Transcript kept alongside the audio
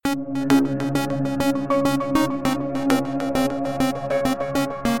Well,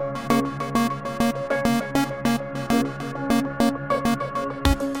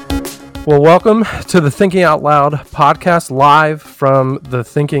 welcome to the Thinking Out Loud podcast, live from the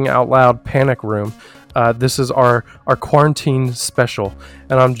Thinking Out Loud Panic Room. This is our quarantine special,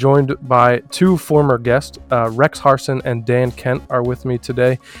 and I'm joined by two former guests. Rex Harson and Dan Kent are with me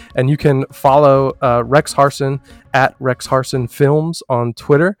today, and you can follow Rex Harson at Rex Harson Films on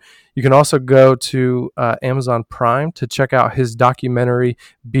Twitter. You can also go to Amazon Prime to check out his documentary,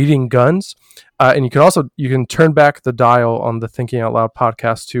 Beating Guns. And you can turn back the dial on the Thinking Out Loud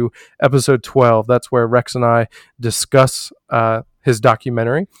podcast to episode 12. That's where Rex and I discuss his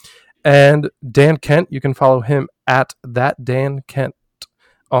documentary. And Dan Kent, you can follow him at that Dan Kent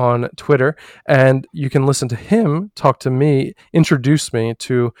on Twitter, and you can listen to him talk to me, introduce me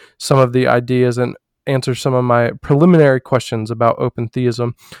to some of the ideas and answer some of my preliminary questions about open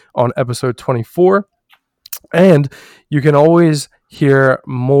theism on episode 24. And you can always hear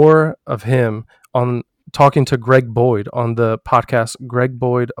more of him on talking to Greg Boyd on the podcast Greg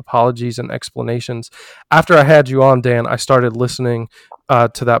Boyd Apologies and Explanations. After I had you on, Dan, I started listening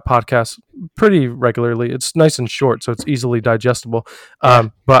to that podcast pretty regularly. It's nice and short, so it's easily digestible.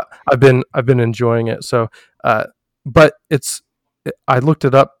 But I've been enjoying it. So, but I looked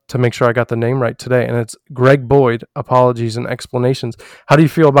it up to make sure I got the name right today, and it's Greg Boyd Apologies and Explanations. How do you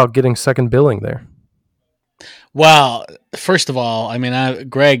feel about getting second billing there? Well, first of all, I mean,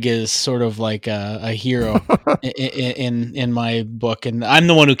 Greg is sort of like a hero in my book, and I'm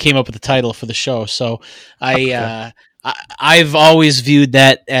the one who came up with the title for the show. So I've always viewed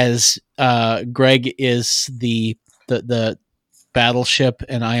that as Greg is the battleship,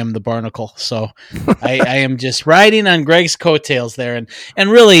 and I am the barnacle. So I am just riding on Greg's coattails there, and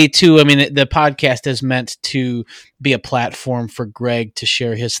really too. I mean, the podcast is meant to be a platform for Greg to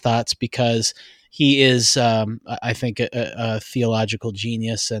share his thoughts, because he is, I think, a theological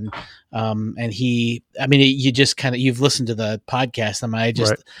genius, and he. I mean, you just kind of, you've listened to the podcast. I mean,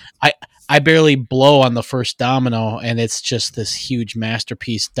 I barely blow on the first domino, and it's just this huge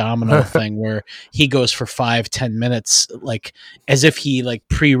masterpiece domino thing where he goes for 5-10 minutes, like as if he like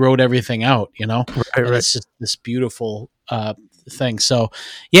pre-wrote everything out, you know. Right. It's just this beautiful thing. So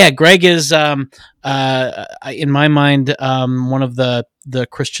yeah, Greg is in my mind one of the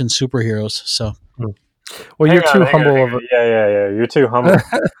Christian superheroes. So well, you're too humble. Yeah. You're too humble.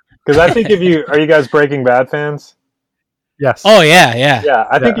 Because I think are you guys Breaking Bad fans? Yes. Oh yeah. Yeah,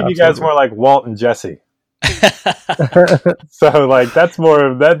 I think of you guys more like Walt and Jesse. So like that's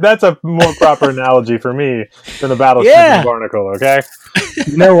a more proper analogy for me than the battleship and barnacle. Okay.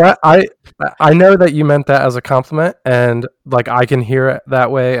 You know what? I know that you meant that as a compliment, and like I can hear it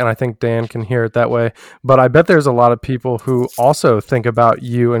that way, and I think Dan can hear it that way. But I bet there's a lot of people who also think about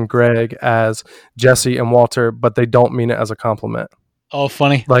you and Greg as Jesse and Walter, but they don't mean it as a compliment. Oh,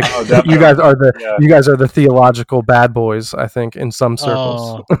 funny! Like you guys are the theological bad boys, I think, in some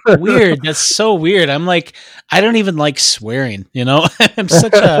circles. Oh, weird. That's so weird. I'm like, I don't even like swearing. You know, I'm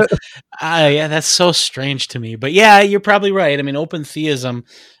such a that's so strange to me. But yeah, you're probably right. I mean, open theism,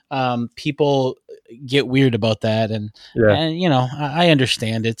 people get weird about that, and you know, I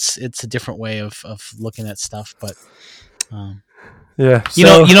understand. It's a different way of looking at stuff, but. Yeah. You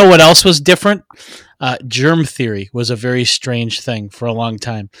know what else was different? Germ theory was a very strange thing for a long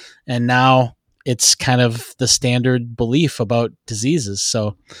time, and now it's kind of the standard belief about diseases.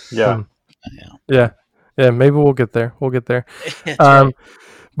 So yeah. Maybe we'll get there. Right.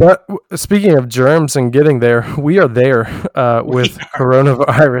 But speaking of germs and getting there, we are there with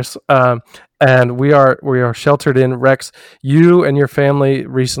coronavirus, and we are sheltered in. Rex, you and your family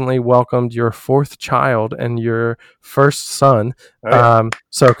recently welcomed your fourth child and your first son.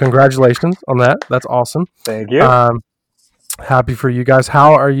 So congratulations on that. That's awesome. Thank you. Happy for you guys.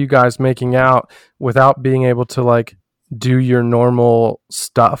 How are you guys making out without being able to like do your normal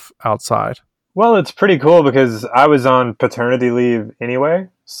stuff outside? Well, it's pretty cool because I was on paternity leave anyway,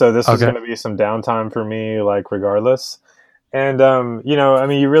 so this was going to be some downtime for me, like regardless. And you know, I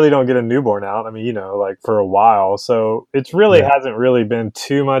mean, you really don't get a newborn out. I mean, you know, like for a while, so it's really hasn't really been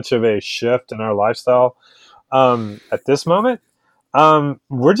too much of a shift in our lifestyle at this moment.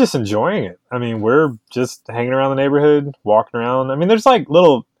 We're just enjoying it. I mean, we're just hanging around the neighborhood, walking around. I mean, there's like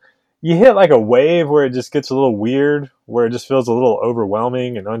you hit like a wave where it just gets a little weird, where it just feels a little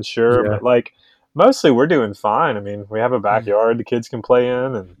overwhelming and unsure. But like mostly we're doing fine. I mean, we have a backyard the kids can play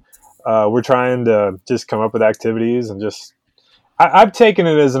in, and we're trying to just come up with activities and just. I've taken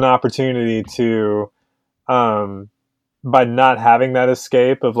it as an opportunity to, by not having that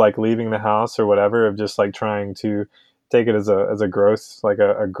escape of like leaving the house or whatever, of just like trying to take it as a growth, like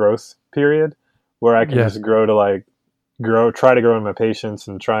a growth period where I can just grow to try to grow in my patience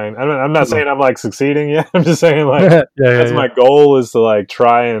and try and I'm not saying I'm like succeeding yet. I'm just saying like that's my goal is to like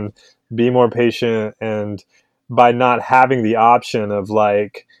try and be more patient, and by not having the option of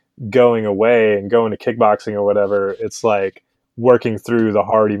like going away and going to kickboxing or whatever, it's like working through the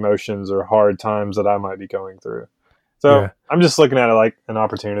hard emotions or hard times that I might be going through. So I'm just looking at it like an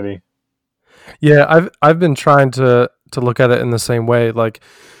opportunity. Yeah, I've been trying to look at it in the same way. Like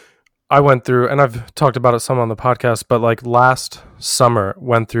I went through, and I've talked about it some on the podcast, but like last summer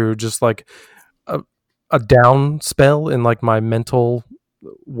went through just like a down spell in like my mental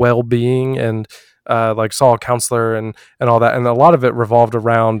well-being, and like saw a counselor and all that, and a lot of it revolved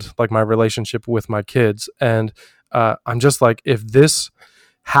around like my relationship with my kids. And I'm just like, if this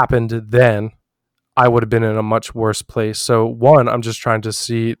happened then, I would have been in a much worse place. So one, I'm just trying to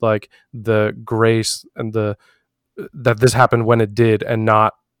see like the grace and that this happened when it did and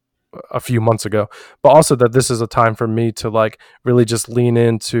not a few months ago, but also that this is a time for me to like really just lean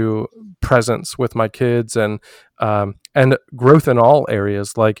into presence with my kids, and growth in all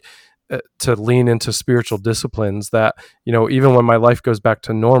areas, like to lean into spiritual disciplines that, you know, even when my life goes back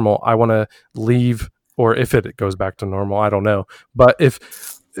to normal, I want to leave, or if it goes back to normal, I don't know. But if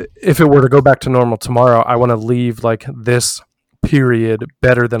it were to go back to normal tomorrow, I want to leave like this period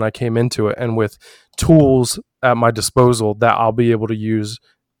better than I came into it, and with tools at my disposal that I'll be able to use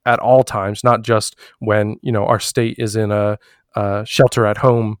at all times, not just when, you know, our state is in a shelter at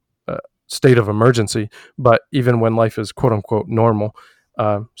home state of emergency, but even when life is quote unquote normal.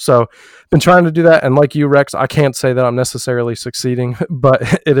 So been trying to do that. And like you, Rex, I can't say that I'm necessarily succeeding,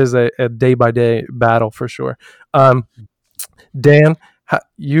 but it is a day by day battle for sure. Dan,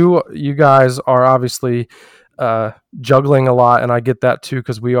 you guys are obviously juggling a lot, and I get that too,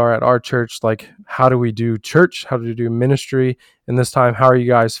 because we are at our church. Like, how do we do church? How do we do ministry in this time? How are you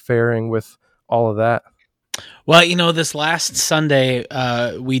guys faring with all of that? Well, you know, this last Sunday,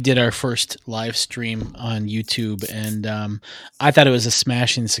 we did our first live stream on YouTube, and I thought it was a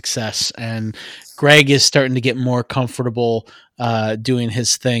smashing success. And Greg is starting to get more comfortable doing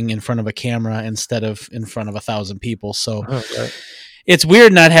his thing in front of a camera instead of in front of 1,000 people. So it's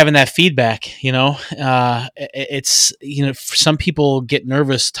weird not having that feedback, you know. It's, you know, some people get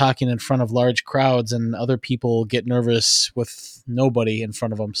nervous talking in front of large crowds, and other people get nervous with nobody in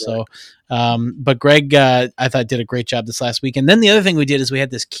front of them. So, but Greg, I thought did a great job this last week. And then the other thing we did is we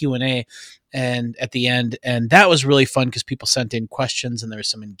had this Q&A and at the end, and that was really fun because people sent in questions and there was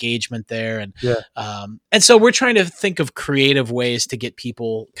some engagement there. And, and so we're trying to think of creative ways to get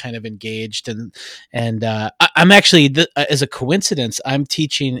people kind of engaged. And I'm actually, as a coincidence, I'm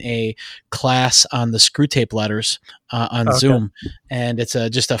teaching a class on the Screw Tape letters on Zoom, and it's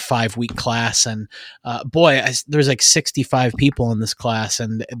just a 5-week class. And there's like 65 people in this class,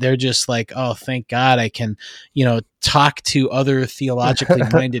 and they're just like, oh, thank God I can, you know, talk to other theologically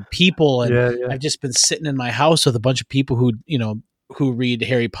minded people. And I've just been sitting in my house with a bunch of people who, you know, who read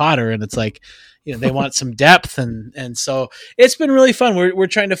Harry Potter, and it's like, you know, they want some depth. And so it's been really fun. We're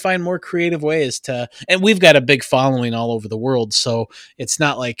trying to find more creative ways to, and we've got a big following all over the world. So it's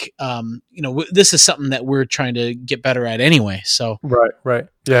not like, you know, this is something that we're trying to get better at anyway. So, right.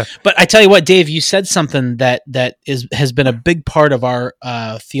 Yeah. But I tell you what, Dave, you said something that has been a big part of our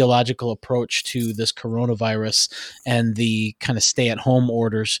theological approach to this coronavirus and the kind of stay at home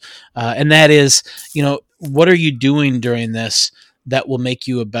orders. And that is, you know, what are you doing during this that will make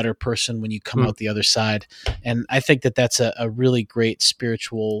you a better person when you come out the other side? And I think that that's a really great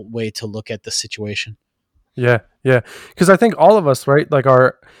spiritual way to look at the situation. Yeah. Because I think all of us, right, like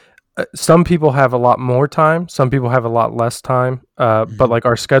some people have a lot more time, some people have a lot less time, but like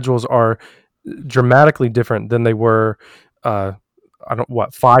our schedules are dramatically different than they were, 5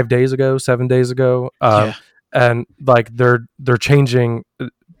 days ago, 7 days ago. And like they're changing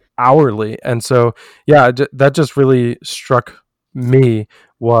hourly. And so, that just really struck me,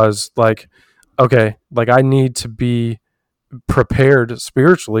 was like, okay, like I need to be prepared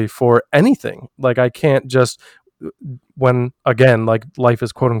spiritually for anything. Like I can't just, when again, like life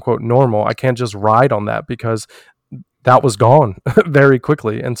is quote unquote normal, I can't just ride on that, because that was gone very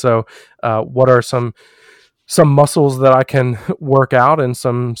quickly. And so what are some muscles that I can work out, and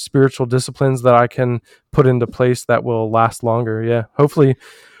some spiritual disciplines that I can put into place that will last longer? Hopefully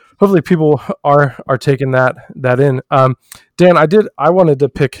people are taking that in. Dan, I wanted to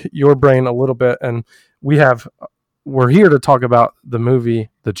pick your brain a little bit, and we're here to talk about the movie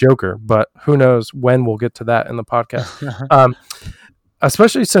The Joker, but who knows when we'll get to that in the podcast.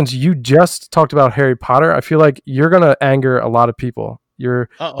 Especially since you just talked about Harry Potter, I feel like you're going to anger a lot of people. You're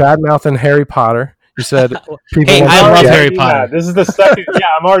bad-mouthing Harry Potter. You said people. Hey, want I to love forget. Harry Potter. This is the second. Yeah,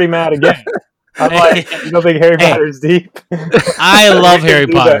 I'm already mad again. I'm like, you don't think Harry Hey. Potter is deep? I love We can Harry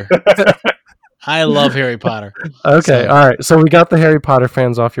do Potter. that. I love Harry Potter. Okay, So- all right. So we got the Harry Potter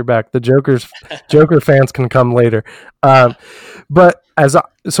fans off your back. The Joker fans can come later. But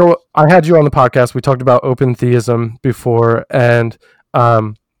so I had you on the podcast. We talked about open theism before, and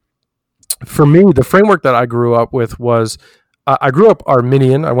for me, the framework that I grew up with was I grew up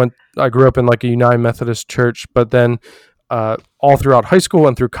Arminian. I grew up in like a United Methodist church, but then all throughout high school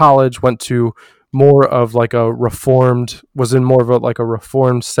and through college, went to more of like was in more of like a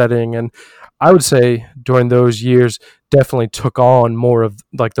reformed setting, and I would say during those years definitely took on more of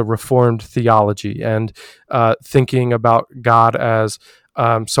like the reformed theology and thinking about God as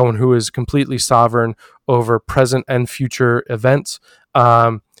someone who is completely sovereign over present and future events,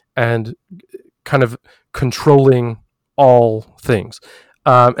 and kind of controlling all things.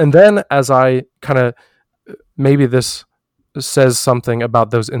 And then as I kind of, maybe this says something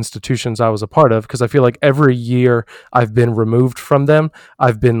about those institutions I was a part of, because I feel like every year I've been removed from them,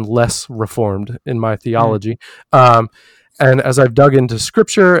 I've been less reformed in my theology. And as I've dug into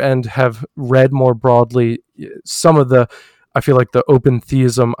scripture and have read more broadly, some of I feel like the open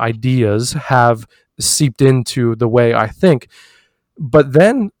theism ideas have seeped into the way I think. But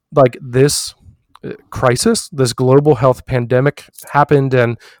then, like, this crisis, this global health pandemic happened,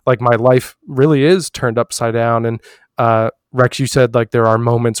 and like my life really is turned upside down. And Rex, you said like there are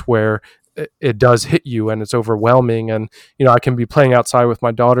moments where it does hit you and it's overwhelming, and I can be playing outside with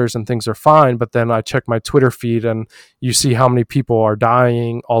my daughters and things are fine, but then I check my Twitter feed and you see how many people are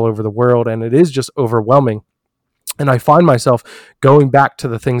dying all over the world, and it is just overwhelming. And I find myself going back to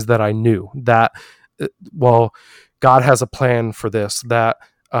the things that I knew, that well, God has a plan for this, that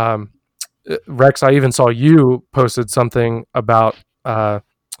Rex, I even saw you posted something about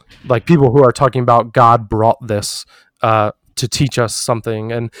like people who are talking about God brought this to teach us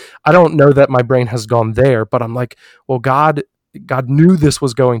something. And I don't know that my brain has gone there, but I'm like, well, God knew this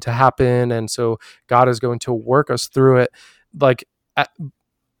was going to happen, and so God is going to work us through it. Like,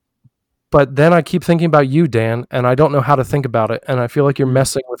 but then I keep thinking about you, Dan, and I don't know how to think about it, and I feel like you're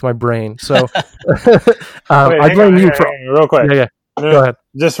messing with my brain. So I blame you for real quick. Yeah. Go ahead.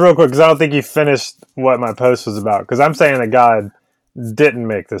 Just real quick, because I don't think you finished what my post was about. Because I'm saying that God didn't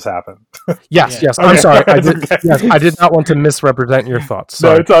make this happen. Yes. Okay. I'm sorry. I did. Okay. Yes, I did not want to misrepresent your thoughts.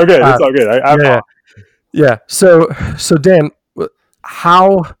 Sorry. No, it's all good. It's all good. Yeah. So Dan,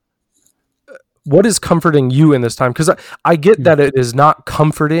 what is comforting you in this time? Because I get that it is not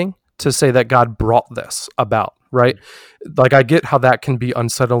comforting to say that God brought this about, right? Like, I get how that can be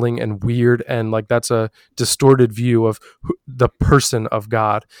unsettling and weird, and like that's a distorted view of the person of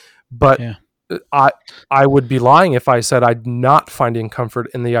God. But I would be lying if I said I'm not finding comfort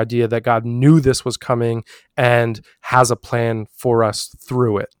in the idea that God knew this was coming and has a plan for us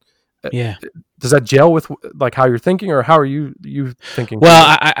through it. Yeah. Does that gel with like how you're thinking, or how are you thinking?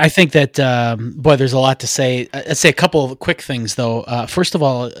 Well, I think that boy, there's a lot to say. I'd say a couple of quick things though. First of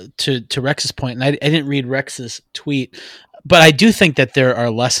all, to Rex's point, and I didn't read Rex's tweet, but I do think that there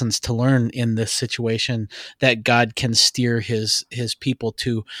are lessons to learn in this situation that God can steer his people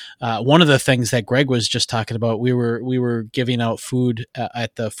to. One of the things that Greg was just talking about, we were giving out food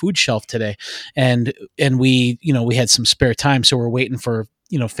at the food shelf today, and we had some spare time, so we're waiting for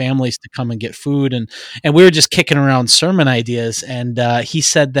families to come and get food, and we were just kicking around sermon ideas, and he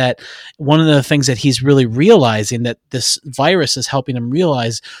said that one of the things that he's really realizing that this virus is helping him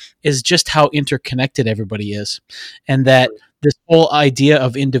realize is just how interconnected everybody is, and that this whole idea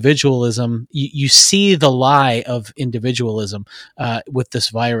of individualism, you see the lie of individualism with this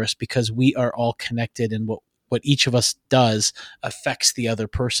virus, because we are all connected, and what each of us does affects the other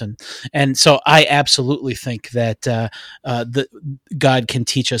person. And so I absolutely think that God can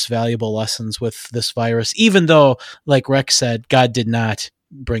teach us valuable lessons with this virus, even though, like Rex said, God did not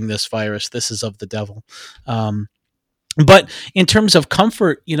bring this virus. This is of the devil. But in terms of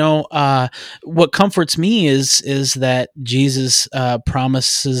comfort, what comforts me is that Jesus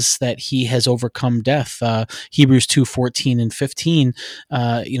promises that he has overcome death. Hebrews 2:14 and 15.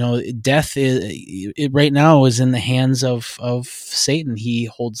 Death right now is in the hands of Satan. He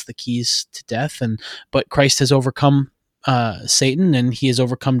holds the keys to death, but Christ has overcome Satan, and he has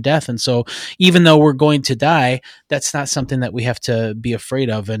overcome death. And so even though we're going to die, that's not something that we have to be afraid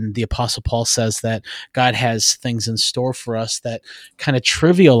of. And the Apostle Paul says that God has things in store for us that kind of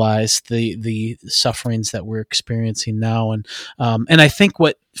trivialize the sufferings that we're experiencing now. And I think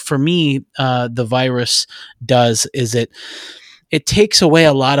what, for me, the virus does is it takes away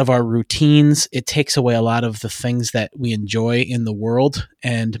a lot of our routines. It takes away a lot of the things that we enjoy in the world.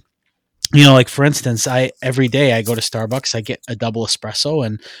 And like for instance, every day I go to Starbucks, I get a double espresso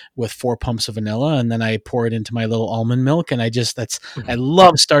and with 4 pumps of vanilla, and then I pour it into my little almond milk, and I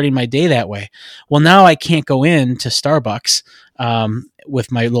love starting my day that way. Well, now I can't go in to Starbucks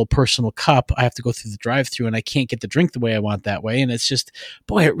with my little personal cup. I have to go through the drive-through, and I can't get the drink the way I want that way, and it's just,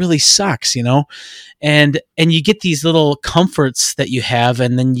 boy, it really sucks, And you get these little comforts that you have,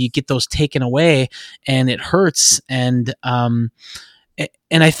 and then you get those taken away, and it hurts, and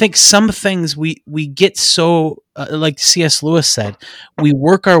I think some things we get so like C.S. Lewis said, we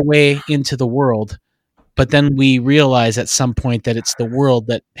work our way into the world, but then we realize at some point that it's the world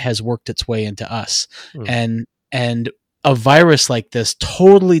that has worked its way into us. And a virus like this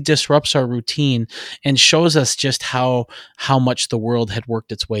totally disrupts our routine and shows us just how much the world had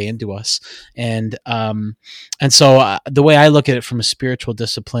worked its way into us. And so the way I look at it from a spiritual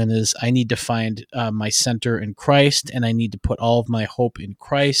discipline is I need to find my center in Christ, and I need to put all of my hope in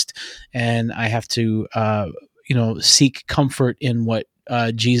Christ, and I have to seek comfort in what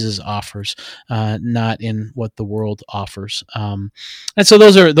Jesus offers, not in what the world offers. And so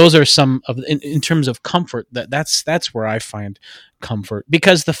those are some of in terms of comfort. That's where I find comfort,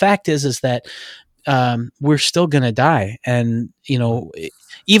 because the fact is that we're still going to die, and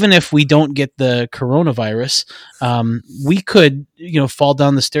even if we don't get the coronavirus, we could fall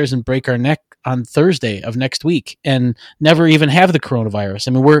down the stairs and break our neck on Thursday of next week and never even have the coronavirus.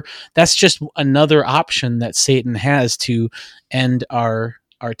 I mean, that's just another option that Satan has to end our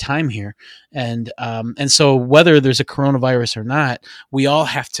time here. And so whether there's a coronavirus or not, we all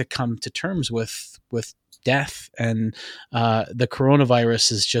have to come to terms with death. And the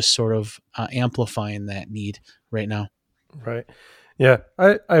coronavirus is just sort of amplifying that need right now. Right. Yeah.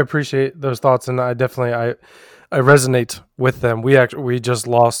 I appreciate those thoughts. And I definitely, I resonate with them. We just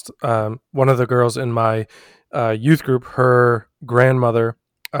lost one of the girls in my youth group. Her grandmother,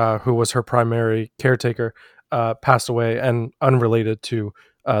 who was her primary caretaker, passed away, and unrelated to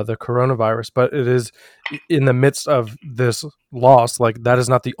the coronavirus. But it is in the midst of this loss. Like, that is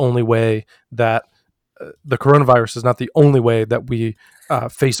not the only way that the coronavirus is not the only way that we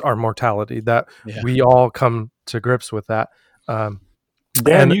face our mortality. That we all come to grips with that.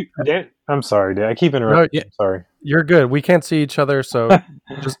 Dan, I'm sorry, Dan. I keep interrupting. No, sorry. You're good. We can't see each other, so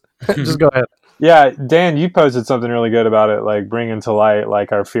just go ahead. Yeah, Dan, you posted something really good about it, like bringing to light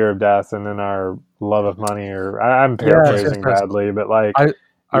like our fear of death and then our love of money. Or I'm paraphrasing badly, but like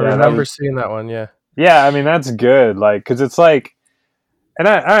I remember seeing that one. Yeah. Yeah, I mean that's good. Like, because it's like, and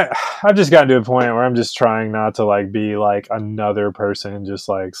I've just gotten to a point where I'm just trying not to like be like another person just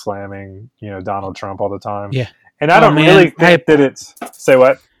like slamming Donald Trump all the time. Yeah. And I don't really think that it's... Say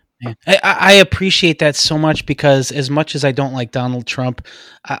what? I appreciate that so much, because as much as I don't like Donald Trump,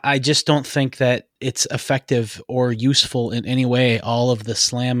 I just don't think that it's effective or useful in any way, all of the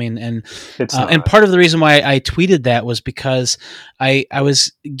slamming. And part of the reason why I tweeted that was because I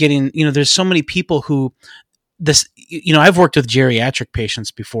was getting, there's so many people who... I've worked with geriatric patients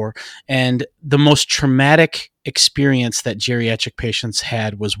before, and the most traumatic experience that geriatric patients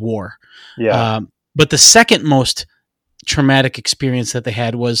had was war. Yeah. But the second most traumatic experience that they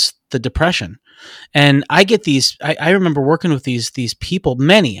had was the Depression. And I get these, I remember working with these people,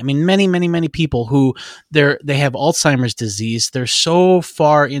 many people who they have Alzheimer's disease. They're so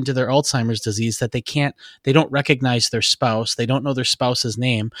far into their Alzheimer's disease that they don't recognize their spouse. They don't know their spouse's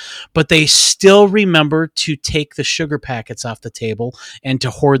name, but they still remember to take the sugar packets off the table and to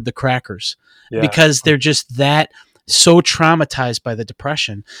hoard the crackers because they're just so traumatized by the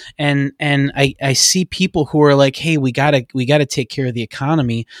Depression. And I see people who are like, hey, we gotta take care of the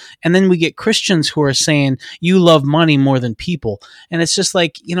economy. And then we get Christians who are saying, you love money more than people. And it's just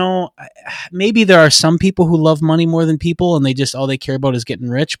like, maybe there are some people who love money more than people, and they just, all they care about is getting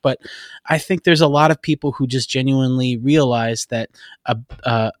rich. But I think there's a lot of people who just genuinely realize that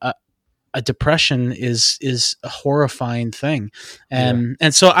a depression is a horrifying thing.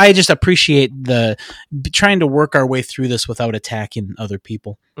 And so I just appreciate the trying to work our way through this without attacking other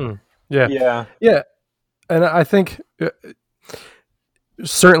people. Yeah. And I think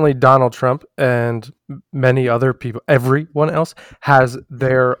certainly Donald Trump and many other people, everyone else has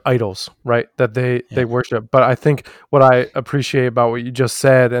their idols, right? That they worship. But I think what I appreciate about what you just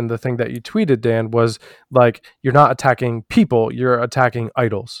said and the thing that you tweeted, Dan, was like, you're not attacking people, you're attacking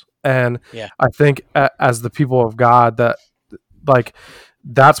idols. And I think as the people of God, that like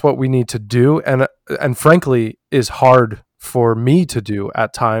that's what we need to do, and frankly is hard for me to do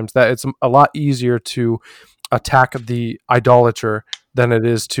at times. That it's a lot easier to attack the idolater than it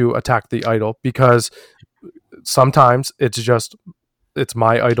is to attack the idol, because sometimes it's just it's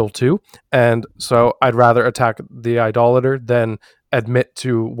my idol too. And so I'd rather attack the idolater than admit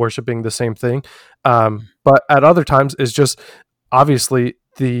to worshiping the same thing. But at other times, it's just obviously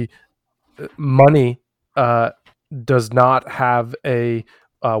the money does not have a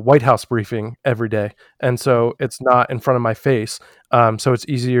White House briefing every day, and so it's not in front of my face. So it's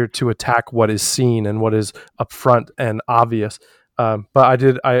easier to attack what is seen and what is upfront and obvious. But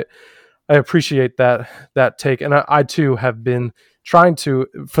I appreciate that take, and I too have been trying to,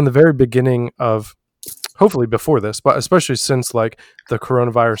 from the very beginning of, hopefully before this, but especially since like the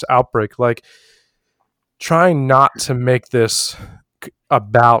coronavirus outbreak, like trying not to make this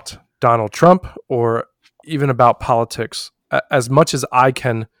about Donald Trump or even about politics as much as I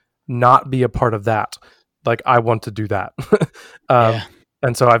can not be a part of that. Like I want to do that.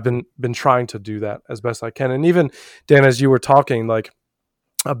 And so I've been trying to do that as best I can. And even Dan, as you were talking, like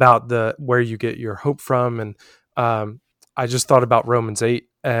about the where you get your hope from, and I just thought about Romans 8,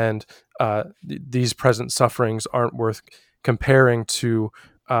 and these present sufferings aren't worth comparing to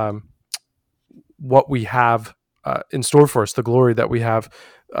what we have in store for us, the glory that we have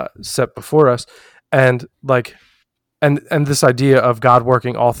set before us, and like and this idea of God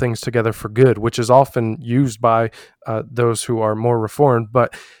working all things together for good, which is often used by those who are more reformed,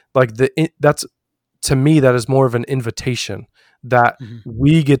 but like that's, to me, that is more of an invitation that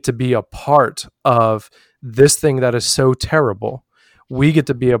we get to be a part of this thing that is so terrible. We get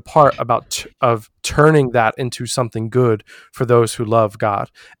to be a part of turning that into something good for those who love God,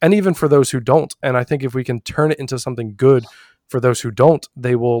 and even for those who don't. And I think if we can turn it into something good for those who don't,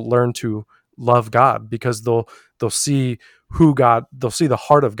 they will learn to love God, because they'll see they'll see the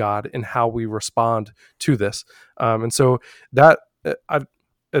heart of God in how we respond to this. And so that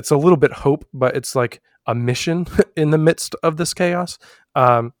it's a little bit hope, but it's like a mission in the midst of this chaos.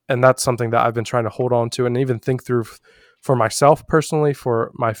 And that's something that I've been trying to hold on to and even think through for myself personally,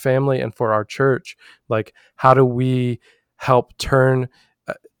 for my family, and for our church. Like, how do we help turn,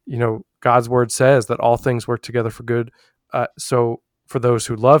 God's word says that all things work together for good. So for those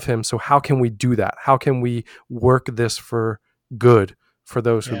who love him. So how can we do that? How can we work this for good for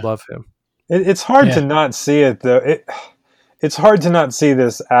those who love him? It's hard to not see it, though. It's hard to not see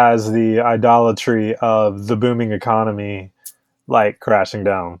this as the idolatry of the booming economy, like, crashing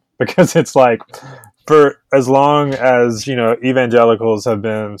down. Because it's like, for as long as, evangelicals have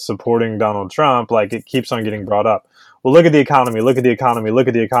been supporting Donald Trump, like, it keeps on getting brought up. Well, look at the economy, look at the economy, look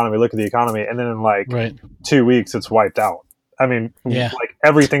at the economy, look at the economy. And then in 2 weeks, it's wiped out. I mean, like,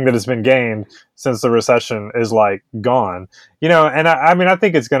 everything that has been gained since the recession is like gone, and I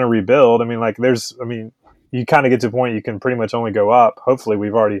think it's going to rebuild. I mean, like, you kind of get to a point you can pretty much only go up. Hopefully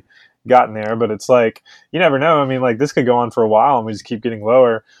we've already gotten there, but it's like, you never know. I mean, like, this could go on for a while and we just keep getting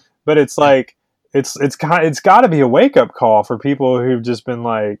lower, but it's like, it's got to be a wake up call for people who've just been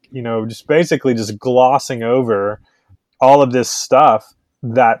like, just basically just glossing over all of this stuff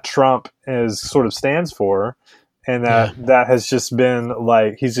that Trump sort of stands for. And that has just been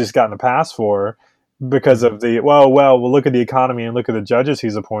like, he's just gotten a pass for because of the, well, look at the economy and look at the judges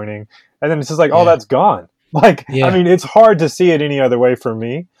he's appointing. And then it's just like, oh, that's gone. Like, I mean, it's hard to see it any other way for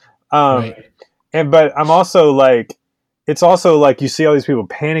me. But I'm also like, it's also like you see all these people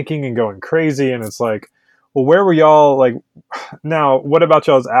panicking and going crazy. And it's like, well, where were y'all? Like, now, what about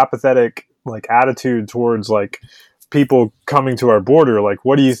y'all's apathetic, like, attitude towards, like, people coming to our border? Like,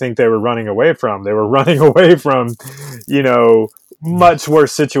 what do you think they were running away from? They were running away from, much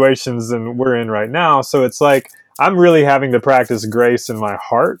worse situations than we're in right now. So it's like, I'm really having to practice grace in my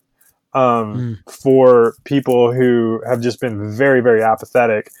heart for people who have just been very, very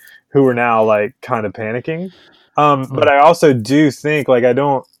apathetic, who are now, like, kind of panicking. But I also do think, like, I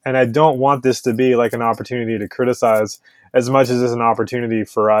don't want this to be like an opportunity to criticize as much as it's an opportunity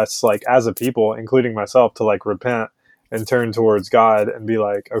for us, like, as a people, including myself, to, like, repent and turn towards God and be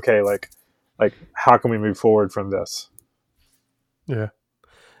like, okay, like how can we move forward from this? Yeah.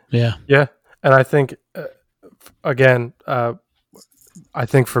 And I think, again, I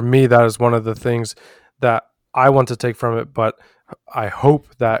think for me, that is one of the things that I want to take from it, but I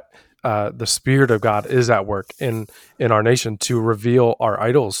hope that the Spirit of God is at work in our nation to reveal our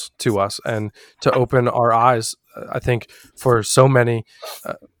idols to us and to open our eyes. I think for so many,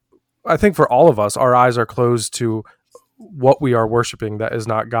 I think for all of us, our eyes are closed to what we are worshiping that is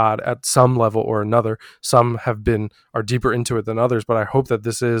not God at some level or another. Some are deeper into it than others, but I hope that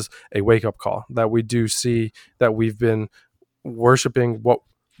this is a wake-up call, that we do see that we've been worshiping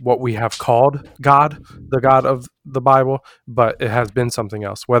what we have called God, the God of the Bible, but it has been something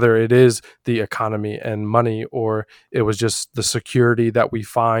else, whether it is the economy and money, or it was just the security that we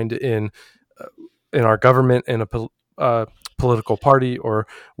find in our government, in a political party or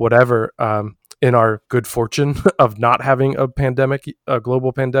whatever, in our good fortune of not having a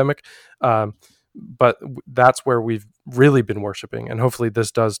global pandemic. But that's where we've really been worshiping, and hopefully this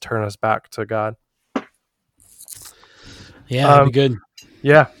does turn us back to God. Yeah, that'd be good.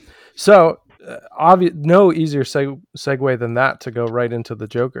 Yeah. So no easier segue than that to go right into the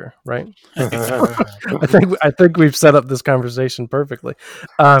Joker, right? I think we've set up this conversation perfectly.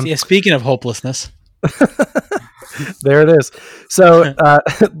 Yeah. Speaking of hopelessness, there it is. So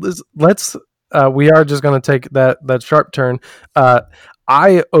let's. We are just going to take that sharp turn.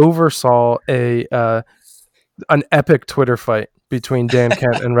 I oversaw an epic Twitter fight between Dan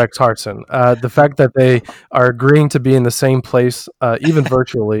Kent and Rex Harrison. The fact that they are agreeing to be in the same place, even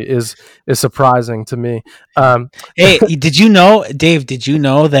virtually, is surprising to me. Hey, did you know, Dave? Did you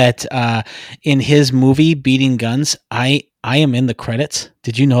know that in his movie Beating Guns, I am in the credits?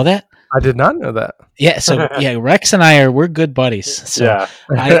 Did you know that? I did not know that. Yeah. So yeah, Rex and we're good buddies. So yeah.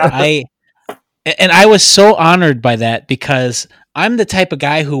 I was so honored by that because I'm the type of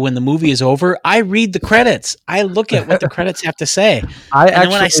guy who, when the movie is over, I read the credits. I look at what the credits have to say. Then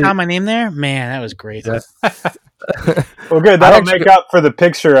when I saw my name there, man, that was great. Yeah. Well, good. That'll make up for the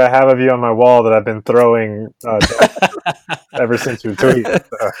picture I have of you on my wall that I've been throwing ever since your tweet.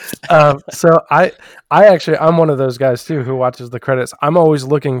 So I'm one of those guys too who watches the credits. I'm always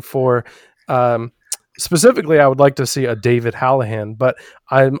looking for. Specifically, I would like to see a David Hallahan, but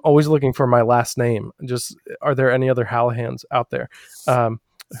I'm always looking for my last name. Just, are there any other Hallahans out there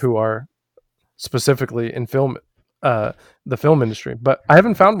who are specifically in film, the film industry? But I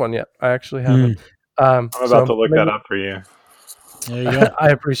haven't found one yet. I actually haven't. I'm about to look that up for you. There you go. I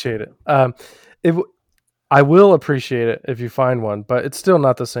appreciate it. I will appreciate it if you find one, but it's still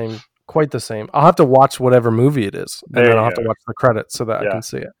not the same. Quite the same. I'll have to watch whatever movie it is, and then I'll have to watch the credits so that I can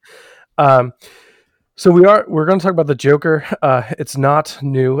see it. So we're going to talk about the Joker. It's not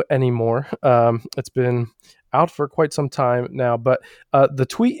new anymore. It's been out for quite some time now, but the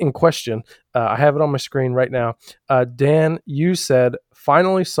tweet in question, I have it on my screen right now. Dan, you said,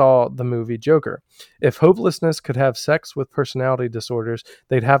 finally saw the movie Joker. If hopelessness could have sex with personality disorders,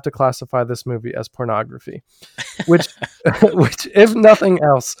 they'd have to classify this movie as pornography, which if nothing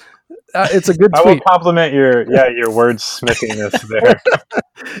else, it's a good tweet. I will compliment your wordsmithiness there.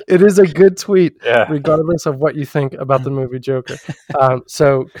 It is a good tweet, regardless of what you think about the movie Joker.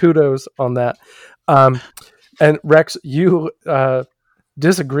 So kudos on that. And Rex, you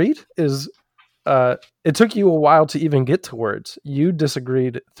disagreed. It took you a while to even get to words. You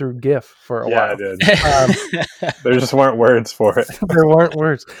disagreed through GIF for a while. Yeah, I did. There just weren't words for it. There weren't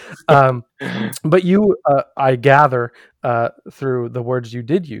words. But you, I gather, through the words you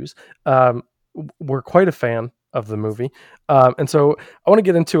did use, were quite a fan of the movie. And so I want to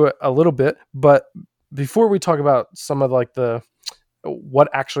get into it a little bit, but before we talk about some of like what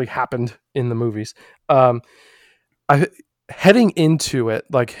actually happened in the movies, heading into it,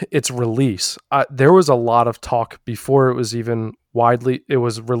 like its release, there was a lot of talk before it was even it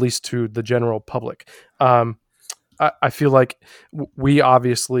was released to the general public. I feel like we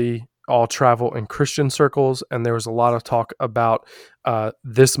obviously all travel in Christian circles, and there was a lot of talk about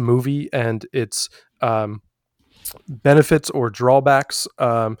this movie and its benefits or drawbacks,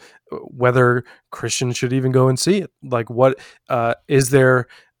 whether Christians should even go and see it. Like, what is there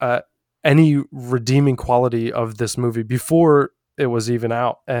any redeeming quality of this movie before it was even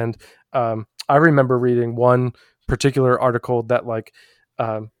out? And I remember reading one particular article that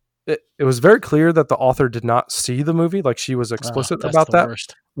it was very clear that the author did not see the movie. Like, she was explicit about that,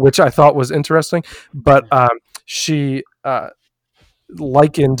 which I thought was interesting. But she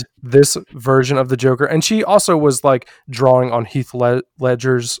likened this version of the Joker, and she also was like drawing on Heath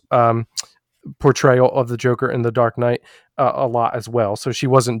Ledger's portrayal of the Joker in The Dark Knight a lot as well. So she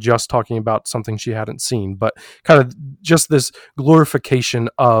wasn't just talking about something she hadn't seen, but kind of just this glorification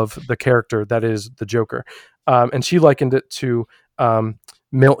of the character that is the Joker. And she likened it to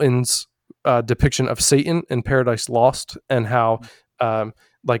Milton's depiction of Satan in Paradise Lost, and how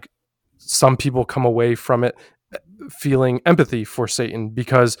like some people come away from it feeling empathy for Satan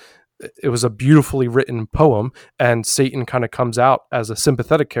because it was a beautifully written poem, and Satan kind of comes out as a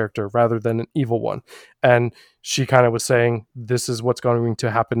sympathetic character rather than an evil one. And she kind of was saying, this is what's going to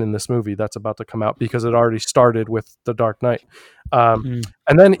happen in this movie that's about to come out, because it already started with The Dark Knight. And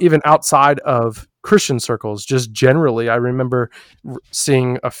then even outside of Christian circles, just generally, I remember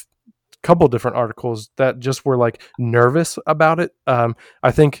seeing a couple different articles that just were like nervous about it.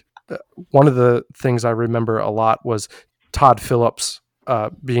 I think one of the things I remember a lot was Todd Phillips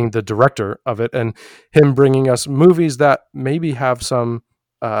being the director of it, and him bringing us movies that maybe have some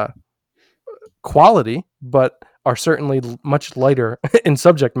quality, but are certainly much lighter in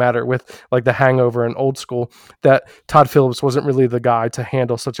subject matter, with like The Hangover and Old School, that Todd Phillips wasn't really the guy to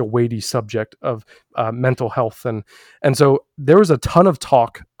handle such a weighty subject of mental health. And so there was a ton of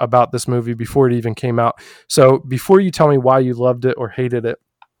talk about this movie before it even came out. So before you tell me why you loved it or hated it,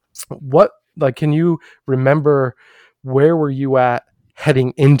 can you remember, where were you at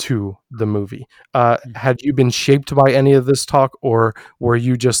heading into the movie? Had you been shaped by any of this talk, or were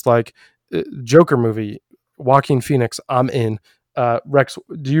you just like, Joker movie, Joaquin Phoenix, I'm in? Rex,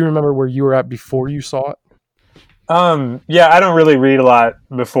 do you remember where you were at before you saw it? Yeah, I don't really read a lot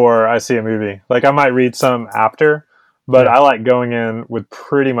before I see a movie. Like, I might read some after, but I like going in with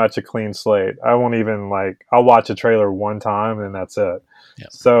pretty much a clean slate. I won't even I'll watch a trailer one time and that's it.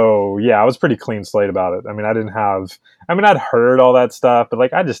 Yep. So yeah, I was pretty clean slate about it. I mean, I'd heard all that stuff,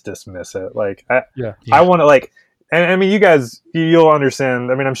 but I just dismiss it. I want to and I mean, you guys, you'll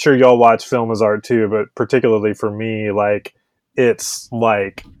understand. I mean, I'm sure y'all watch film as art too, but particularly for me, it's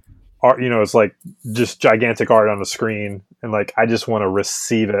art, it's just gigantic art on the screen, and I just want to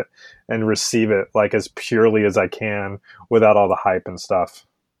receive it as purely as I can without all the hype and stuff.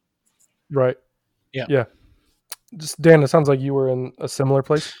 Right. Yeah. Just, Dan, it sounds like you were in a similar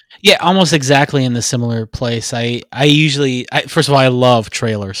place. Yeah, almost exactly in the similar place. I usually, first of all, I love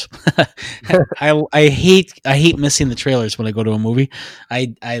trailers. I hate missing the trailers when I go to a movie.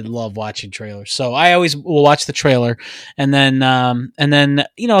 I love watching trailers, so I always will watch the trailer, and then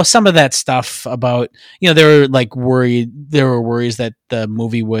some of that stuff about there were worries that the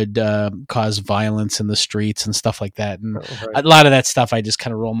movie would cause violence in the streets and stuff like that, and a lot of that stuff I just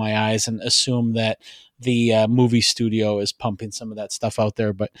kind of roll my eyes and assume that the movie studio is pumping some of that stuff out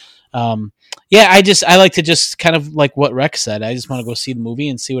there. But I like to just kind of like what Rex said. I just want to go see the movie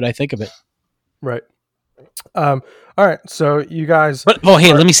and see what I think of it. Right. All right. So you guys.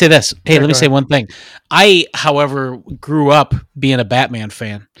 Hey, let me say this. Hey, let me say one thing. I, however, grew up being a Batman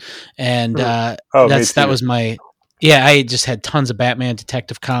fan, and that was my. Yeah, I just had tons of Batman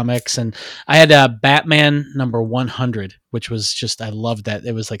Detective Comics, and I had Batman number 100, which was just, I loved that.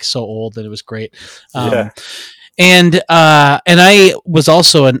 It was so old and it was great. And I was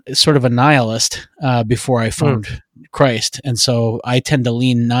also a sort of a nihilist before I found Christ, and so I tend to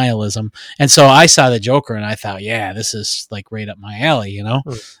lean nihilism. And so I saw the Joker, and I thought, yeah, this is right up my alley,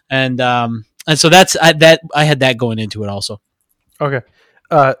 And so I had that going into it also. Okay,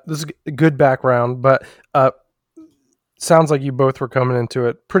 this is a good background, but sounds like you both were coming into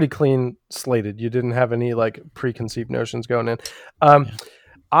it pretty clean slated. You didn't have any preconceived notions going in.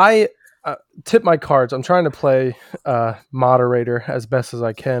 I tip my cards. I'm trying to play moderator as best as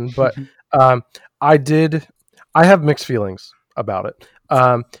I can, but I have mixed feelings about it.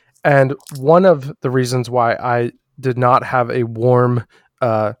 And one of the reasons why I did not have a warm,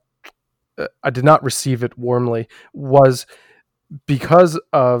 I did not receive it warmly, was because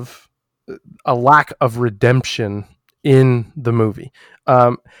of a lack of redemption in the movie.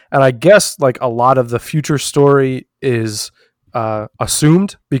 And I guess a lot of the future story is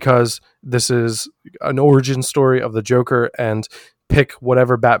assumed, because this is an origin story of the Joker, and pick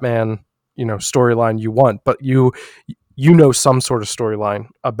whatever Batman storyline you want, but you some sort of storyline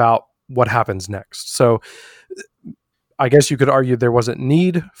about what happens next. So I guess you could argue there wasn't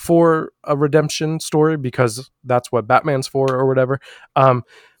need for a redemption story, because that's what Batman's for or whatever.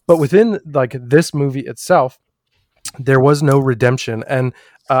 But within this movie itself, there was no redemption. And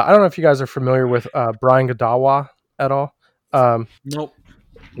I don't know if you guys are familiar with Brian Godawa at all. Nope.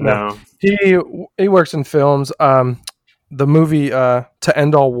 No. He works in films. The movie To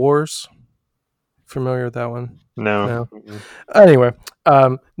End All Wars. Familiar with that one? No. Anyway,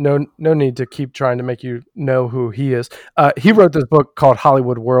 no need to keep trying to make you know who he is. He wrote this book called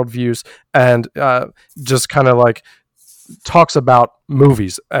Hollywood Worldviews, and just kind of talks about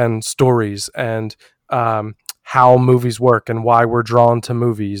movies and stories, and how movies work and why we're drawn to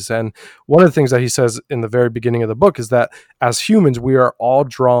movies. And one of the things that he says in the very beginning of the book is that as humans, we are all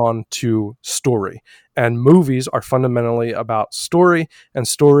drawn to story, and movies are fundamentally about story, and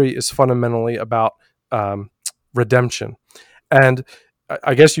story is fundamentally about redemption. And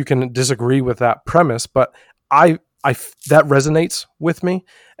I guess you can disagree with that premise, but I that resonates with me.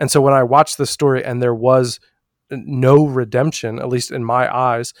 And so when I watched the story and there was no redemption, at least in my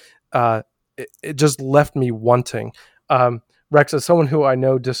eyes, it just left me wanting. Rex, as someone who I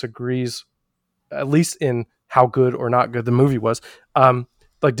know disagrees, at least in how good or not good the movie was,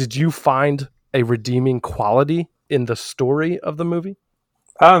 did you find a redeeming quality in the story of the movie?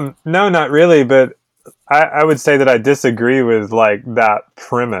 No, not really, but I would say that I disagree with that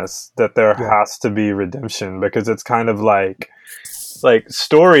premise that there has to be redemption, because it's kind of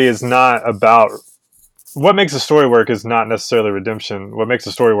story is not about what makes a story work is not necessarily redemption. What makes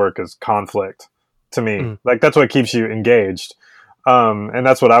a story work is conflict. To me, like that's what keeps you engaged. And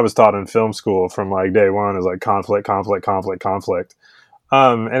that's what I was taught in film school from like day one is like conflict.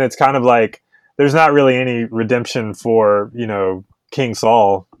 And it's kind of like there's not really any redemption for King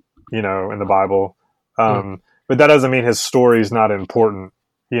Saul, in the Bible. But that doesn't mean his story's not important,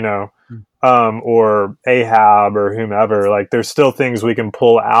 or Ahab or whomever. Like there's still things we can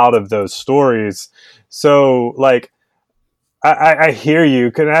pull out of those stories. So like I hear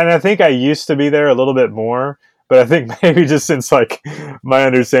you, and I think I used to be there a little bit more. But I think maybe just since like my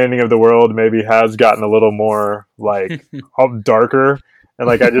understanding of the world maybe has gotten a little more like darker, and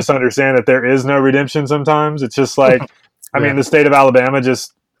like I just understand that there is no redemption sometimes. It's just like, I mean, the state of Alabama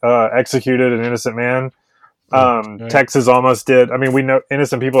just executed an innocent man. Right. Texas almost did. I mean, we know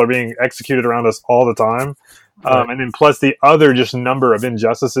innocent people are being executed around us all the time. And then plus the other just number of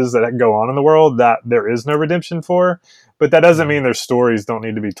injustices that go on in the world that there is no redemption for. But that doesn't mean their stories don't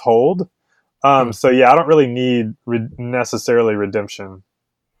need to be told. So yeah, I don't really need necessarily redemption.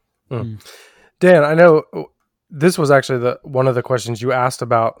 Dan, I know this was actually one of the questions you asked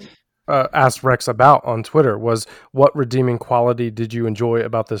Rex about on Twitter was what redeeming quality did you enjoy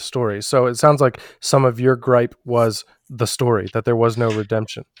about this story? So it sounds like some of your gripe was the story, that there was no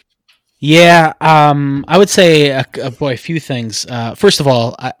redemption. Yeah, I would say a few things. First of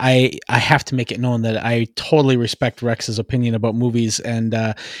all, I have to make it known that I totally respect Rex's opinion about movies, and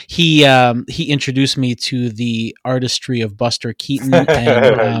he introduced me to the artistry of Buster Keaton,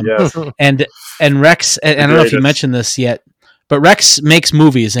 and yes. and Rex. And I don't know if you mentioned this yet, but Rex makes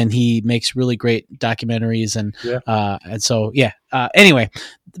movies, and he makes really great documentaries, and so yeah. Anyway,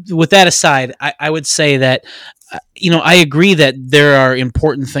 with that aside, I would say that. I agree that there are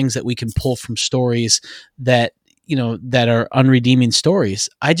important things that we can pull from stories that are unredeeming stories.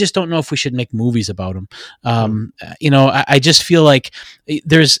 I just don't know if we should make movies about them. I just feel like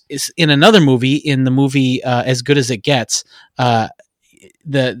there's in another movie, in the movie As Good as It Gets,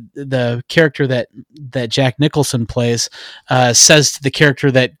 the character that Jack Nicholson plays says to the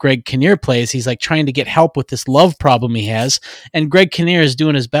character that Greg Kinnear plays, he's like trying to get help with this love problem he has, and Greg Kinnear is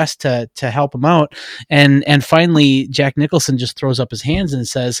doing his best to help him out, and finally Jack Nicholson just throws up his hands and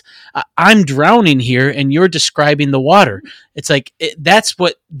says, "I'm drowning here, and you're describing the water." It's like that's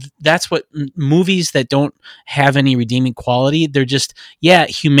what movies that don't have any redeeming quality, they're just,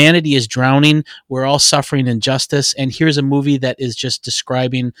 humanity is drowning, we're all suffering injustice, and here's a movie that is just describing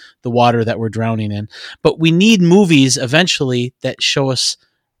the water that we're drowning in. But we need movies eventually that show us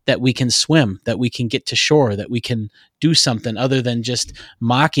that we can swim, that we can get to shore, that we can do something other than just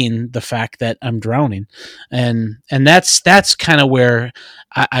mocking the fact that I'm drowning. And that's kind of where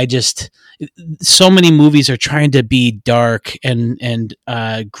I just, so many movies are trying to be dark and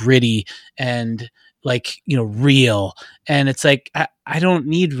gritty and real. And it's like, I don't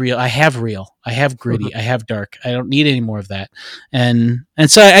need real. I have gritty. I have dark. I don't need any more of that. And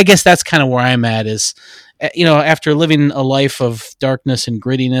so I guess that's kind of where I'm at is, after living a life of darkness and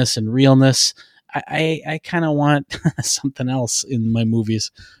grittiness and realness, I kind of want something else in my movies.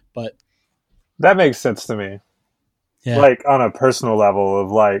 But that makes sense to me. Yeah. Like on a personal level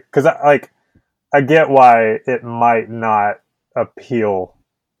of like, cause I get why it might not appeal,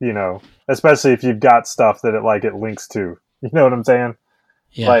 especially if you've got stuff that it links to, you know what I'm saying?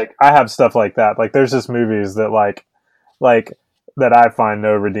 Yeah. Like I have stuff like that. Like there's just movies that like that I find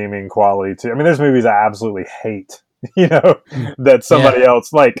no redeeming quality to. I mean, there's movies I absolutely hate, that somebody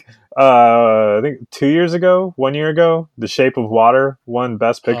else like, I think 1 year ago, The Shape of Water won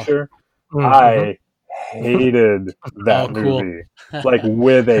Best Picture. I hated that movie, like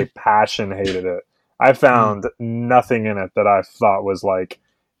with a passion hated it. I found nothing in it that I thought was like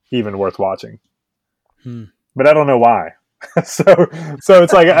even worth watching, but I don't know why. so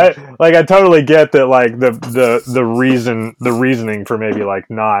it's like I totally get that, like the reasoning for maybe like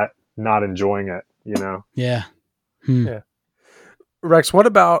not enjoying it, Yeah. Yeah. Rex, what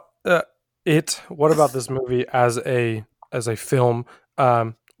about it? What about this movie as a film,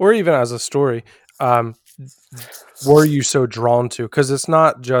 or even as a story? Were you so drawn to? Because it's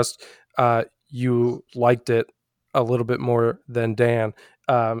not just you liked it a little bit more than Dan.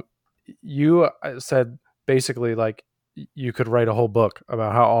 You said basically like you could write a whole book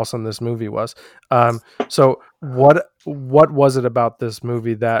about how awesome this movie was. So what was it about this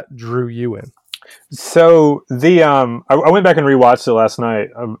movie that drew you in? So I went back and rewatched it last night.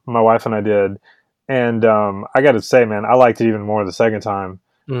 My wife and I did, and I got to say, man, I liked it even more the second time,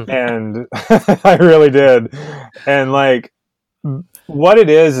 and I really did. And like, what it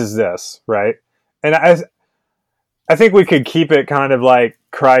is this, right? And I think we could keep it kind of like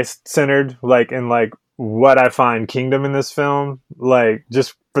Christ centered, like in like what I find kingdom in this film, like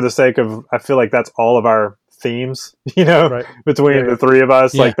just for the sake of, I feel like that's all of our themes, Right. between the three of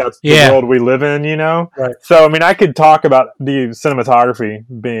us, Yeah. like that's the world we live in, Right. So, I mean, I could talk about the cinematography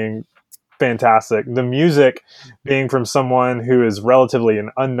being fantastic, the music being from someone who is relatively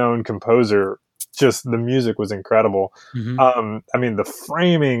an unknown composer. Just the music was incredible. I mean, the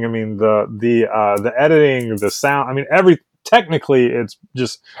framing, I mean, the editing, the sound, I mean, technically it's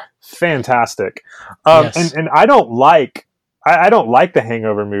just fantastic. And I don't like the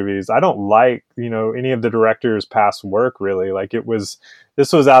Hangover movies. I don't like, any of the director's past work, really. Like,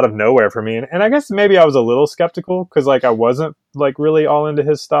 this was out of nowhere for me. And I guess maybe I was a little skeptical because, like, I wasn't, like, really all into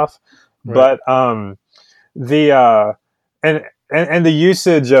his stuff. Right. But and the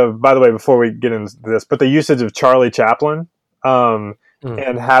usage of, by the way, before we get into this, but the usage of Charlie Chaplin, and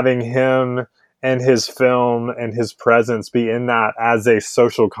having him and his film and his presence be in that as a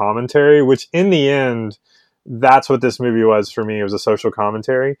social commentary, which in the end, that's what this movie was for me. It was a social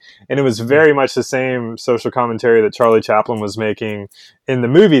commentary, and it was very much the same social commentary that Charlie Chaplin was making in the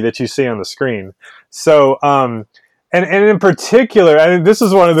movie that you see on the screen. So, and in particular, I mean, this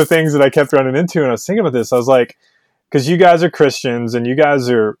is one of the things that I kept running into, and I was thinking about this. I was like, because you guys are Christians, and you guys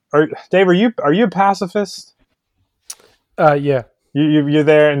are Dave, are you a pacifist? Yeah. You're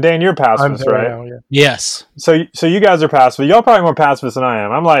there, and Dan, you're a pacifist, right? Now, yeah. Yes. So you guys are pacifist. Y'all probably more pacifist than I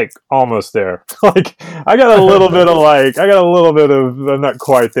am. I'm like almost there. Like I got a little bit of I'm not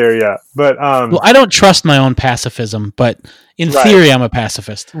quite there yet. But well, I don't trust my own pacifism, but in theory, I'm a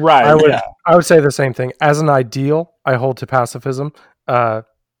pacifist. Right. I would say the same thing. As an ideal, I hold to pacifism. But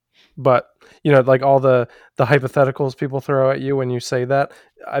like all the hypotheticals people throw at you when you say that,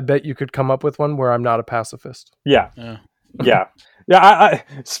 I bet you could come up with one where I'm not a pacifist. Yeah. I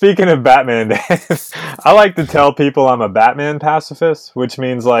speaking of Batman, I like to tell people I'm a Batman pacifist, which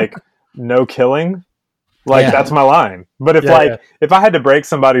means like no killing. Like that's my line. But if I had to break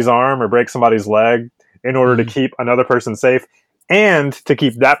somebody's arm or break somebody's leg in order to keep another person safe and to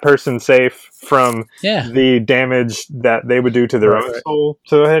keep that person safe from the damage that they would do to their own soul,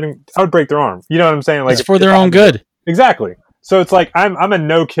 I would break their arm. You know what I'm saying? Like it's for their own good. Exactly. So it's like I'm a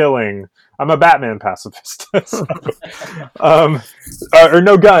no killing. I'm a Batman pacifist. So, or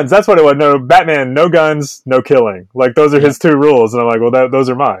no guns. That's what it was. No Batman, no guns, no killing. Like those are his two rules, and I'm like, well, those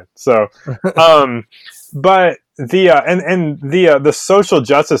are mine. So, but the social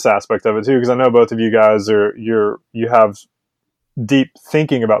justice aspect of it too, because I know both of you guys you have deep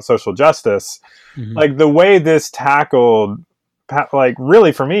thinking about social justice. Like the way this tackled, like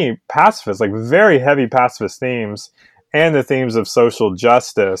really for me, pacifist, like very heavy pacifist themes, and the themes of social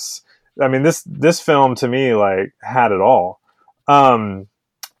justice. I mean, this film to me like had it all. To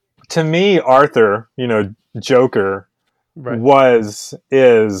me, Arthur, Joker, is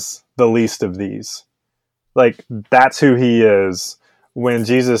the least of these. Like that's who he is. When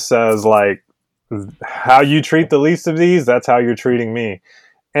Jesus says, like, how you treat the least of these, that's how you're treating me.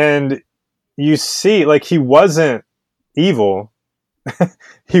 And you see, like, he wasn't evil.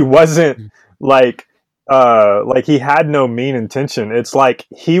 He wasn't like he had no mean intention. It's like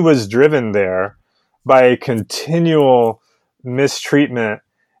he was driven there by a continual mistreatment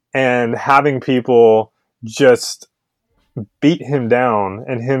and having people just beat him down,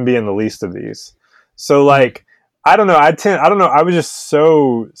 and him being the least of these. So like, I don't know. I was just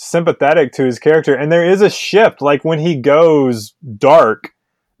so sympathetic to his character, and there is a shift. Like when he goes dark,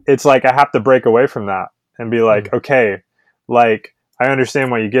 it's like I have to break away from that and be like, okay, like, I understand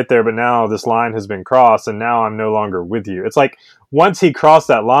why you get there, but now this line has been crossed, and now I'm no longer with you. It's like once he crossed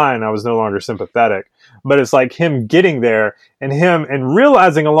that line, I was no longer sympathetic. But it's like him getting there and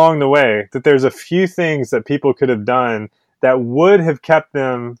realizing along the way that there's a few things that people could have done that would have kept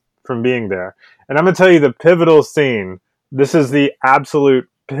them from being there. And I'm going to tell you the pivotal scene. This is the absolute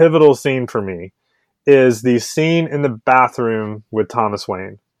pivotal scene for me, is the scene in the bathroom with Thomas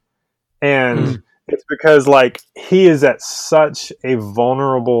Wayne. And it's because like he is at such a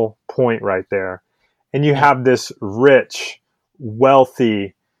vulnerable point right there. And you have this rich,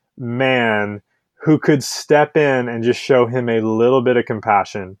 wealthy man who could step in and just show him a little bit of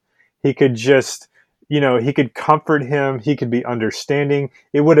compassion. He could just, he could comfort him. He could be understanding.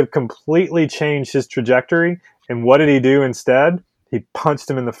 It would have completely changed his trajectory. And what did he do instead? He punched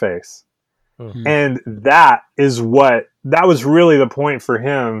him in the face. And that was really the point for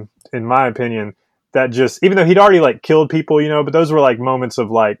him, in my opinion, that just, even though he'd already like killed people, but those were like moments of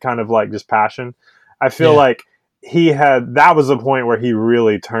like, kind of like just passion. I feel like that was the point where he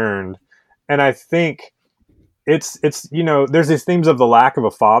really turned. And I think it's, there's these themes of the lack of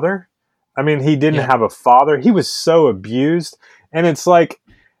a father. I mean, he didn't have a father. He was so abused. And it's like,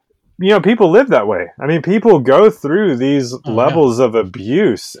 people live that way. I mean, people go through these levels of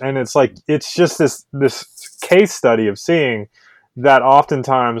abuse, and it's like, it's just this case study of seeing that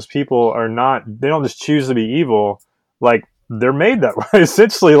oftentimes people they don't just choose to be evil. Like, they're made that way.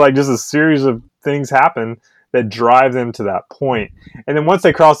 Essentially, like, just a series of things happen that drive them to that point. And then once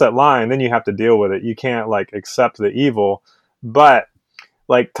they cross that line, then you have to deal with it. You can't, like, accept the evil. But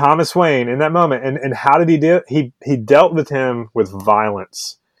like Thomas Wayne in that moment, and how did he do? He dealt with him with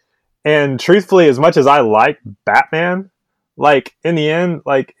violence. And truthfully, as much as I like Batman, like, in the end,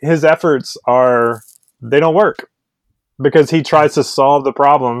 like, his efforts they don't work, because he tries to solve the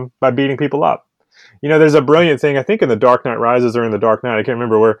problem by beating people up. There's a brilliant thing, I think in The Dark Knight Rises or in The Dark Knight, I can't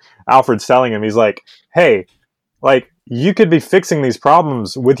remember, where Alfred's telling him, he's like, hey, like, you could be fixing these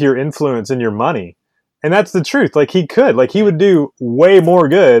problems with your influence and your money. And that's the truth. Like, he could. Like, he would do way more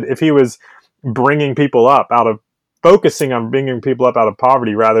good if he was focusing on bringing people up out of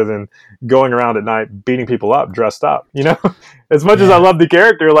poverty, rather than going around at night beating people up dressed up. As much as I love the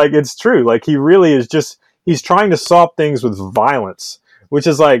character, like, it's true. Like, he really is he's trying to solve things with violence, which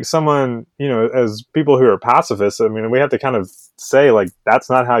is like someone, as people who are pacifists, I mean, we have to kind of say, like, that's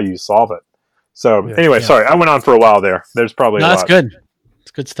not how you solve it. So anyway, sorry, I went on for a while there. There's probably a lot. That's good.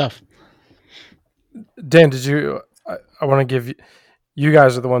 It's good stuff. Dan, I want to give you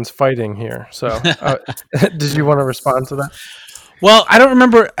guys are the ones fighting here. So did you want to respond to that? Well, I don't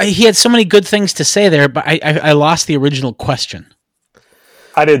remember. He had so many good things to say there, but I lost the original question.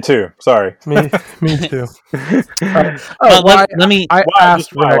 I did too. Sorry. Me too. I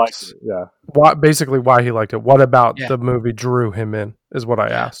asked Rex why he liked it. What about the movie drew him in is what I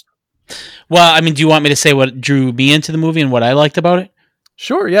asked. Well, I mean, do you want me to say what drew me into the movie and what I liked about it?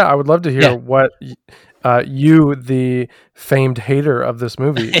 Sure. Yeah. I would love to hear what you, the famed hater of this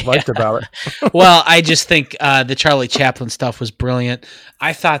movie, liked about it. Well, I just think the Charlie Chaplin stuff was brilliant.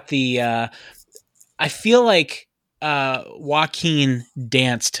 I thought I feel like Joaquin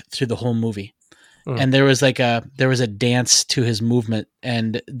danced through the whole movie, and there was a dance to his movement,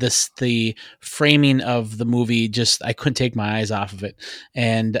 and the framing of the movie, just I couldn't take my eyes off of it,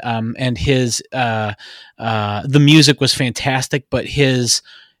 and his the music was fantastic, but his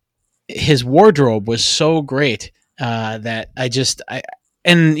wardrobe was so great that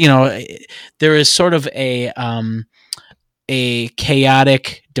there is sort of a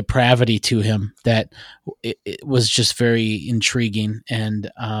chaotic depravity to him that it was just very intriguing, and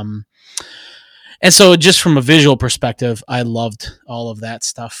so just from a visual perspective, I loved all of that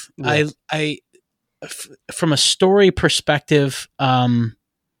stuff. Yes. From a story perspective, I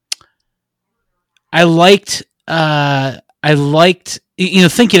liked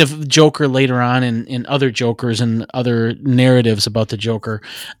thinking of Joker later on in other Jokers and other narratives about the Joker.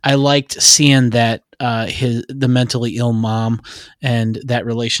 I liked seeing that the mentally ill mom and that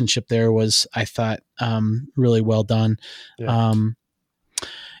relationship there was, I thought, really well done. Yeah.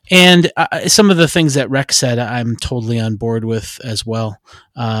 And some of the things that Rex said, I'm totally on board with as well.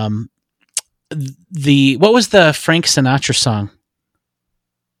 What was the Frank Sinatra song?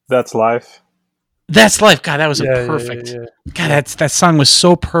 That's Life. That's Life. God, that was perfect. Yeah. God, that song was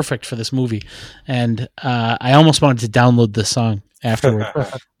so perfect for this movie, and I almost wanted to download the song afterward,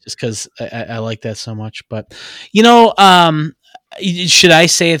 just because I like that so much. But should I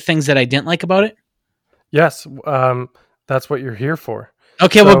say things that I didn't like about it? Yes, that's what you're here for.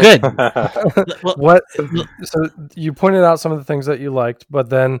 Okay, well, good. So you pointed out some of the things that you liked,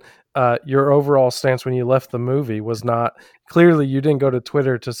 but then your overall stance when you left the movie was not clearly. You didn't go to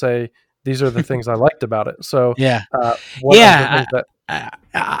Twitter to say, these are the things I liked about it. So I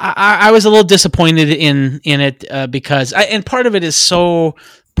was a little disappointed in it because and part of it is so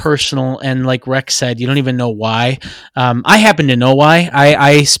personal, and like Rex said, you don't even know why. I happen to know why.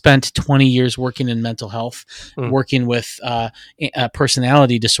 I spent 20 years working in mental health, working with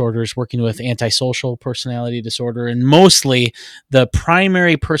personality disorders, working with antisocial personality disorder, and mostly the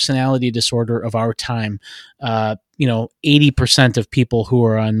primary personality disorder of our time. 80% of people who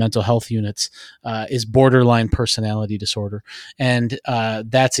are on mental health units is borderline personality disorder, and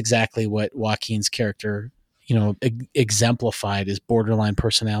that's exactly what Joaquin's character exemplified is borderline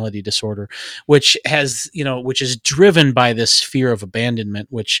personality disorder, which is driven by this fear of abandonment,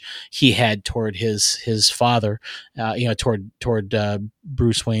 which he had toward his father, toward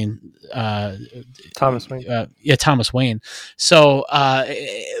Bruce Wayne, Thomas Wayne. Thomas Wayne. So,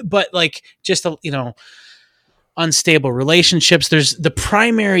 but like just unstable relationships. There's the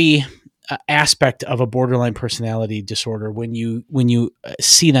primary aspect of a borderline personality disorder when you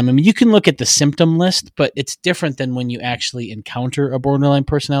see them. I mean, you can look at the symptom list, but it's different than when you actually encounter a borderline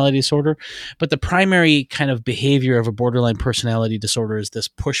personality disorder. But the primary kind of behavior of a borderline personality disorder is this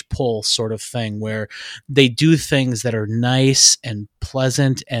push-pull sort of thing where they do things that are nice and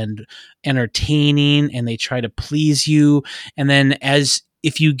pleasant and entertaining, and they try to please you. And then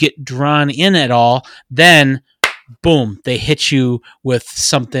if you get drawn in at all, then boom, they hit you with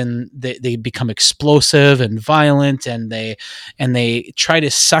something. They become explosive and violent, and they try to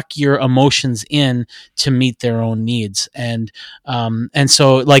suck your emotions in to meet their own needs. And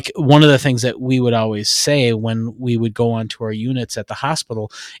so, like, one of the things that we would always say when we would go onto our units at the hospital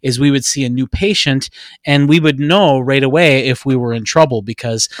is we would see a new patient, and we would know right away if we were in trouble,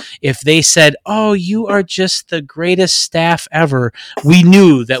 because if they said, "Oh, you are just the greatest staff ever," we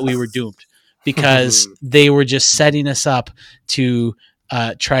knew that we were doomed, because they were just setting us up to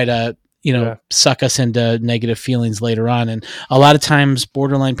try to, suck us into negative feelings later on. And a lot of times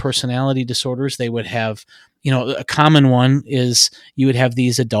borderline personality disorders, they would have, a common one is you would have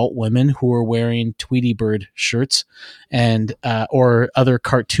these adult women who are wearing Tweety Bird shirts and or other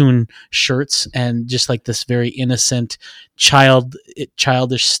cartoon shirts, and just like this very innocent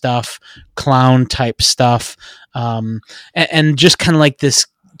childish stuff, clown type stuff, and just kind of like this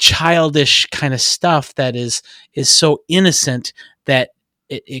childish kind of stuff that is so innocent that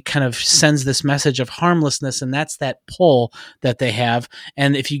it kind of sends this message of harmlessness, and that's that pull that they have.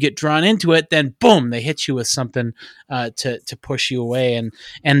 And if you get drawn into it, then boom, they hit you with something to push you away.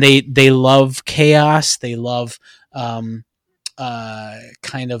 And they love chaos. They love kind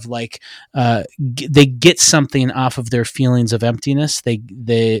of like they get something off of their feelings of emptiness.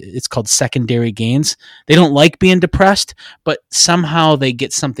 It's called secondary gains. They don't like being depressed, but somehow they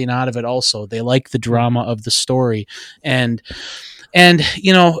get something out of it also. They like the drama of the story. And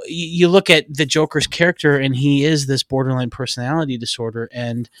you look at the Joker's character, and he is this borderline personality disorder,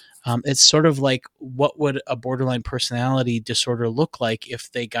 and it's sort of like, what would a borderline personality disorder look like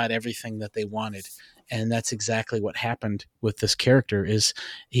if they got everything that they wanted? And that's exactly what happened with this character. Is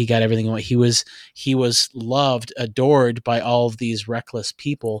he got everything he was loved, adored by all of these reckless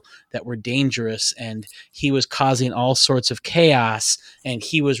people that were dangerous, and he was causing all sorts of chaos, and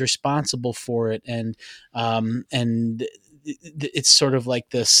he was responsible for it. And it's sort of like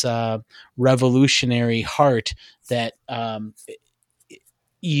this revolutionary heart that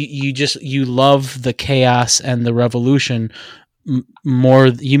you love the chaos and the revolution more.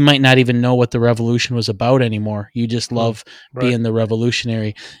 You might not even know what the revolution was about anymore. You just love being the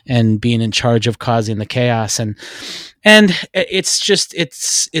revolutionary and being in charge of causing the chaos. And it's just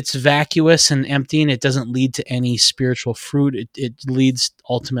it's vacuous and empty, and it doesn't lead to any spiritual fruit. It leads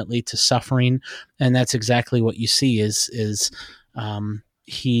ultimately to suffering, and that's exactly what you see is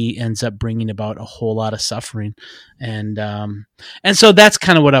he ends up bringing about a whole lot of suffering. And so that's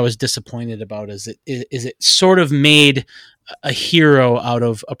kind of what I was disappointed about, is it sort of made a hero out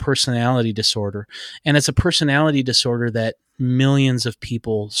of a personality disorder. And it's a personality disorder that millions of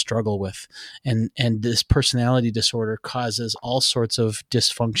people struggle with. And this personality disorder causes all sorts of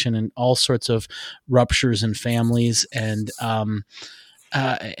dysfunction and all sorts of ruptures in families. And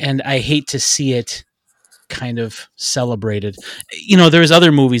I hate to see it kind of celebrated. There's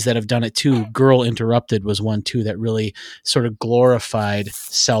other movies that have done it too. Girl Interrupted was one too that really sort of glorified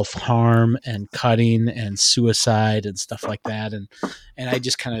self-harm and cutting and suicide and stuff like that. And I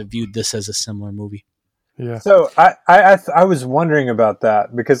just kind of viewed this as a similar movie. Yeah. So I was wondering about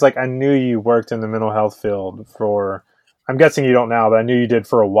that, because like I knew you worked in the mental health field for, I'm guessing you don't now, but I knew you did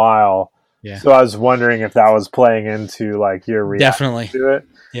for a while. Yeah. So I was wondering if that was playing into like your reaction to it.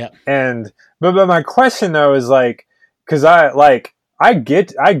 Yeah. But my question though is like, because I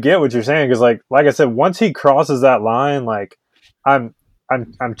get what you're saying, because like I said, once he crosses that line, like I'm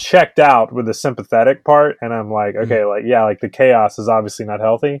checked out with the sympathetic part, and I'm like, okay, like yeah, like the chaos is obviously not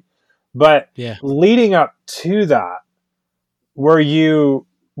healthy, but leading up to that, were you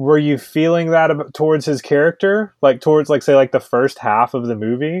feeling that towards his character, like towards like say like the first half of the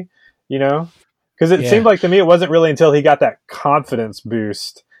movie, because it seemed like to me it wasn't really until he got that confidence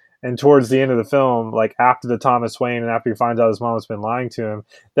boost. And towards the end of the film, like after the Thomas Wayne and after he finds out his mom has been lying to him,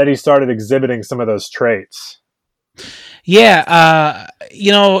 that he started exhibiting some of those traits. Yeah.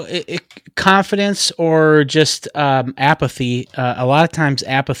 Confidence or just apathy. A lot of times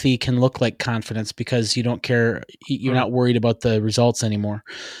apathy can look like confidence because you don't care. You're not worried about the results anymore.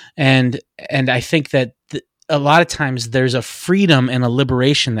 And I think that a lot of times there's a freedom and a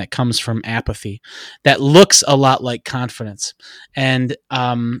liberation that comes from apathy that looks a lot like confidence. And,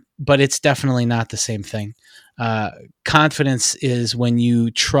 but it's definitely not the same thing. Confidence is when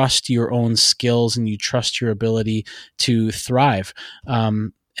you trust your own skills and you trust your ability to thrive.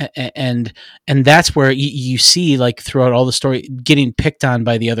 And that's where you see, like, throughout all the story, getting picked on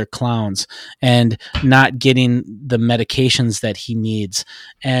by the other clowns and not getting the medications that he needs.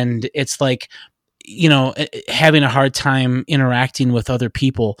 And it's like, having a hard time interacting with other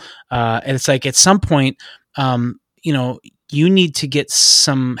people. And it's like, at some point, you need to get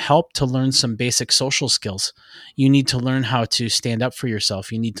some help to learn some basic social skills. You need to learn how to stand up for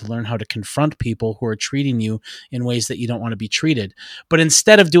yourself. You need to learn how to confront people who are treating you in ways that you don't want to be treated. But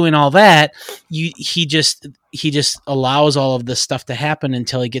instead of doing all that, he just allows all of this stuff to happen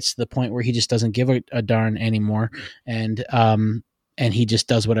until he gets to the point where he just doesn't give a darn anymore. And he just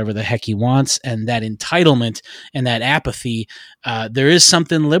does whatever the heck he wants. And that entitlement and that apathy, there is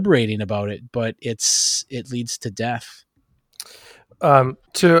something liberating about it, but it leads to death.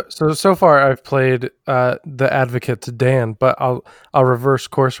 So far I've played the advocate to Dan, but I'll reverse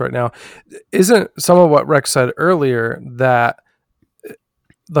course right now. Isn't some of what Rex said earlier that,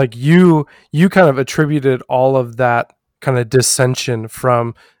 like, you kind of attributed all of that kind of dissension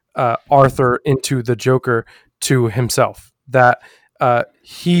from Arthur into the Joker to himself, that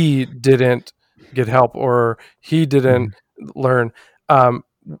he didn't get help or he didn't learn,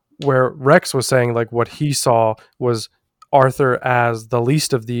 where Rex was saying, like, what he saw was Arthur as the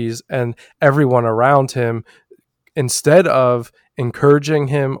least of these, and everyone around him, instead of encouraging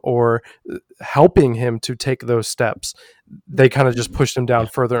him or helping him to take those steps, they kind of just pushed him down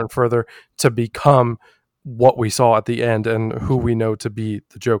further and further to become what we saw at the end and who we know to be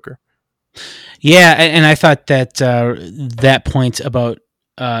the Joker. Yeah, and I thought that that point about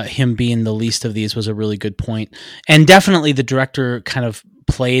him being the least of these was a really good point. And definitely the director kind of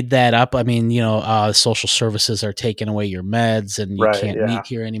played that up. I mean, social services are taking away your meds and you can't meet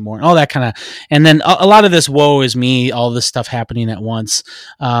here anymore, and all that kind of, and then a lot of this woe is me, all this stuff happening at once.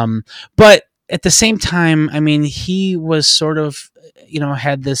 But at the same time, I mean, he was sort of,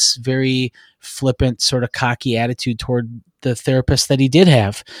 had this very flippant, sort of cocky attitude toward the therapist that he did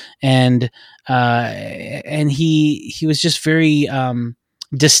have. And he was just very,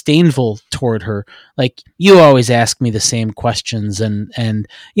 disdainful toward her. Like, you always ask me the same questions, and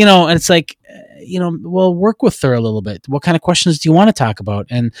it's like, well, work with her a little bit. What kind of questions do you want to talk about?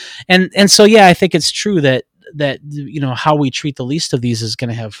 And so, yeah, I think it's true that how we treat the least of these is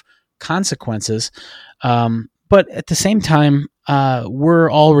going to have consequences. But at the same time,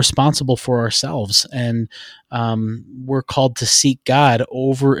 we're all responsible for ourselves, and we're called to seek God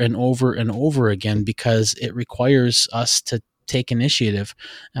over and over and over again, because it requires us to take initiative.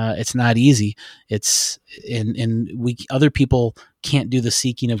 It's not easy. It's other people can't do the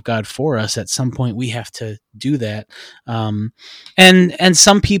seeking of God for us. At some point we have to do that. And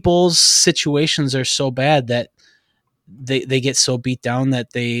some people's situations are so bad that they get so beat down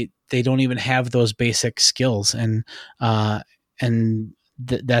that they don't even have those basic skills. And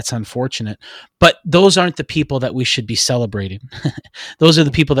that's unfortunate, but those aren't the people that we should be celebrating. Those are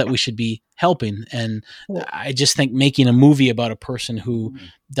the people that we should be helping. And I just think making a movie about a person who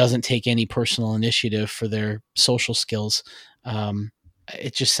doesn't take any personal initiative for their social skills,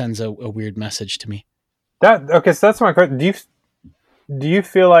 it just sends a weird message to me. So that's my question. Do you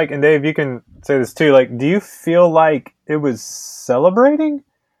feel like, and Dave, you can say this too, like, do you feel like it was celebrating?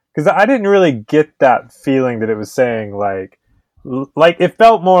 Because I didn't really get that feeling that it was saying, like it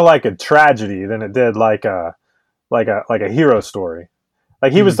felt more like a tragedy than it did like a hero story.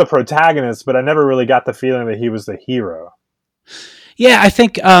 Like, he was the protagonist, but I never really got the feeling that he was the hero. Yeah, I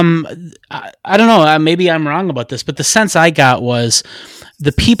think I don't know. Maybe I'm wrong about this, but the sense I got was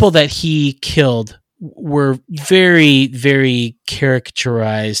the people that he killed were very, very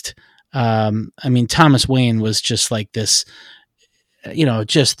caricaturized. I mean, Thomas Wayne was just like this,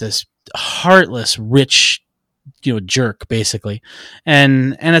 just this heartless, rich, jerk, basically.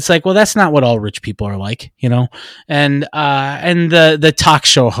 And it's like, well, that's not what all rich people are like, and the talk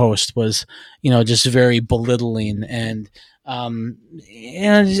show host was, just very belittling, and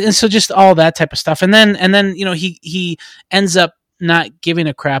so just all that type of stuff. And then he ends up not giving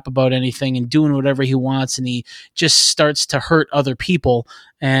a crap about anything and doing whatever he wants, and he just starts to hurt other people.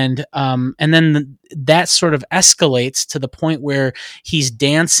 And then that sort of escalates to the point where he's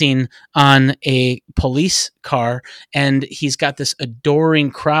dancing on a police car, and he's got this adoring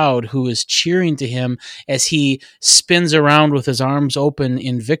crowd who is cheering to him as he spins around with his arms open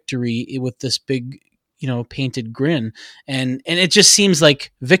in victory with this big, painted grin. And it just seems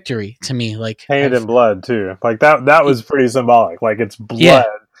like victory to me, like painted in blood too. Like that was pretty symbolic. Like, it's blood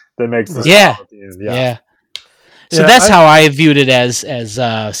that makes this. Yeah. So that's how I viewed it as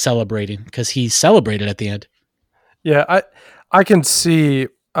celebrating, because he celebrated at the end. Yeah, I can see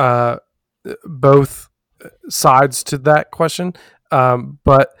both sides to that question,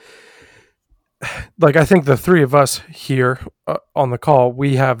 but like I think the three of us here on the call,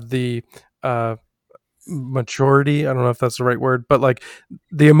 we have the maturity. I don't know if that's the right word, but like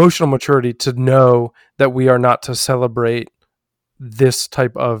the emotional maturity to know that we are not to celebrate this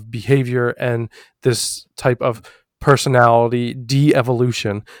type of behavior and this type of personality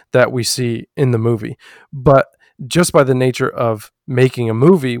de-evolution that we see in the movie. But just by the nature of making a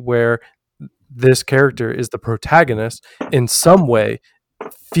movie where this character is the protagonist, in some way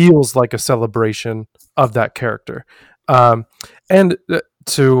feels like a celebration of that character. And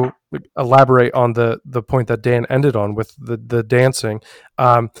to elaborate on the point that Dan ended on with the dancing,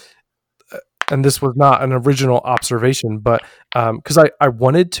 and this was not an original observation, but because I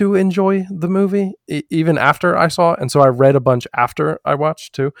wanted to enjoy the movie even after I saw it, and so I read a bunch after I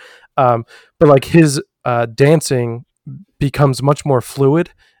watched too. But like his dancing becomes much more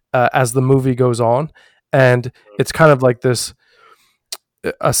fluid as the movie goes on, and it's kind of like this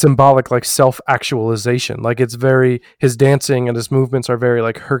a symbolic like self-actualization. Like it's very, his dancing and his movements are very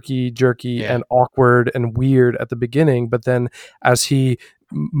like herky jerky and awkward and weird at the beginning, but then as he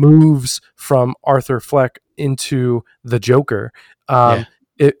moves from Arthur Fleck into the Joker,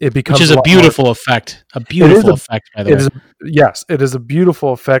 it becomes, which is a beautiful effect. A beautiful effect, by the way. Yes, it is a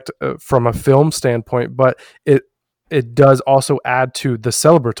beautiful effect from a film standpoint, but it does also add to the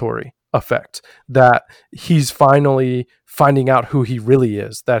celebratory effect that he's finally finding out who he really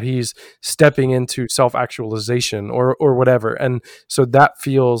is, that he's stepping into self-actualization or whatever. And so that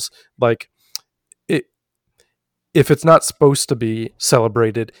feels like it, if it's not supposed to be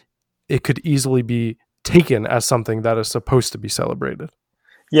celebrated, it could easily be taken as something that is supposed to be celebrated.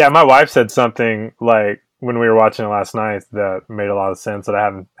 Yeah, my wife said something like when we were watching it last night that made a lot of sense that I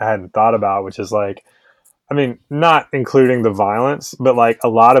hadn't thought about, which is like, I mean, not including the violence, but like a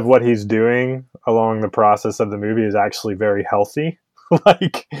lot of what he's doing along the process of the movie is actually very healthy.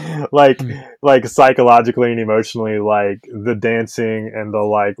 like psychologically and emotionally, like the dancing and the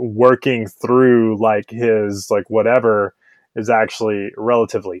like working through like his like whatever is actually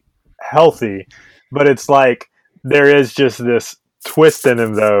relatively healthy. But it's like there is just this twist in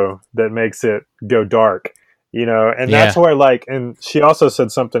him though that makes it go dark, and that's where like, and she also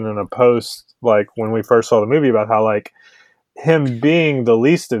said something in a post like when we first saw the movie about how like him being the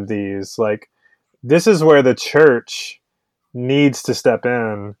least of these, like this is where the church needs to step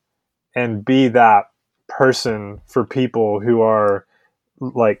in and be that person for people who are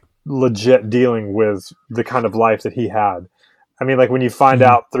like legit dealing with the kind of life that he had. I mean, like when you find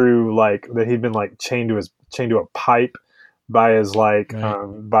out through like that he'd been like chained to a pipe by his like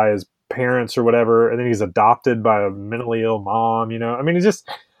by his parents or whatever, and then he's adopted by a mentally ill mom. I mean, it's just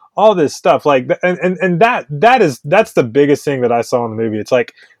all this stuff like, and that's the biggest thing that I saw in the movie. It's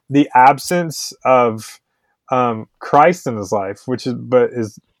like the absence of Christ in his life,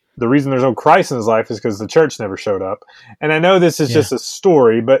 is the reason there's no Christ in his life is because the church never showed up. And I know this is just a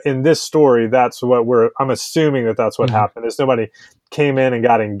story, but in this story, that's what I'm assuming that's what happened. Is nobody came in and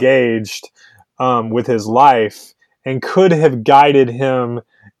got engaged with his life and could have guided him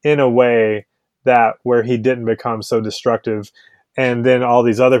in a way that where he didn't become so destructive. And then all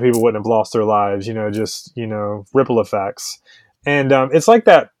these other people wouldn't have lost their lives, ripple effects. And it's like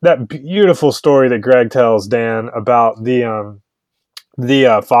that beautiful story that Greg tells, Dan, about the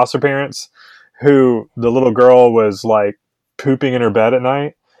foster parents who the little girl was like pooping in her bed at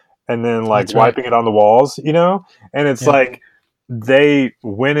night and then like wiping it on the walls, and it's like they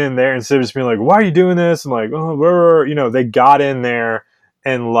went in there instead of just being like, why are you doing this? And like, oh, they got in there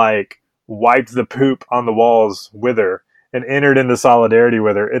and like wiped the poop on the walls with her and entered into solidarity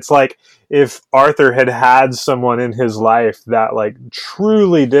with her. It's like if Arthur had someone in his life that like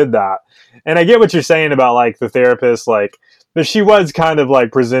truly did that. And I get what you're saying about like the therapist, like, but she was kind of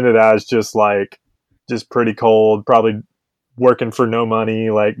like presented as just pretty cold, probably working for no money,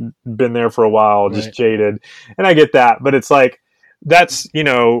 like been there for a while, just jaded. And I get that, but it's like, that's,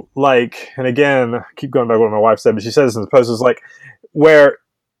 like, and again, I keep going back to what my wife said, but she says in the post, is like where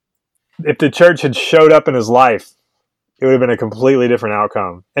if the church had showed up in his life, it would have been a completely different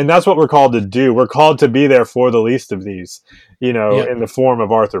outcome. And that's what we're called to do. We're called to be there for the least of these, in the form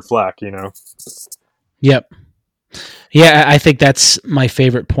of Arthur Fleck, Yep. Yeah, I think that's my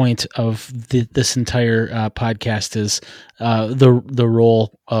favorite point of this entire podcast is the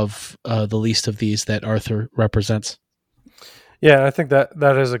role of the least of these that Arthur represents. Yeah, I think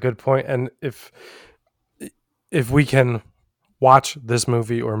that is a good point. And if we can watch this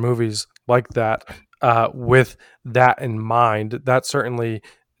movie or movies like that with that in mind, that certainly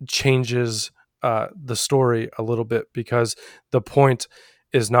changes the story a little bit, because the point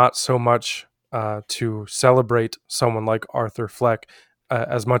is not so much to celebrate someone like Arthur Fleck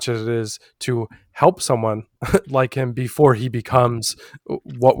as much as it is to help someone like him before he becomes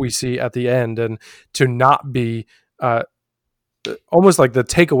what we see at the end, and to not be almost like the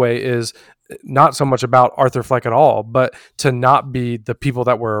takeaway is not so much about Arthur Fleck at all, but to not be the people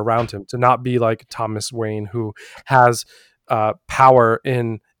that were around him, to not be like Thomas Wayne, who has power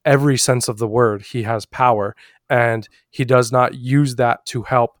in every sense of the word. He has power, and he does not use that to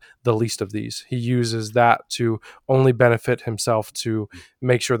help the least of these. He uses that to only benefit himself, to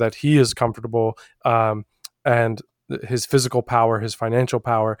make sure that he is comfortable, and his physical power, his financial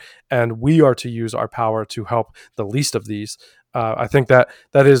power, and we are to use our power to help the least of these. I think that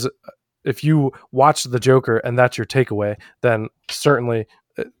is, if you watch The Joker and that's your takeaway, then certainly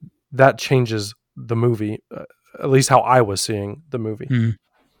that changes the movie, at least how I was seeing the movie.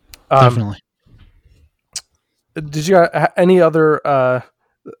 Definitely. Did you any other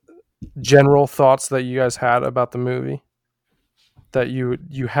general thoughts that you guys had about the movie that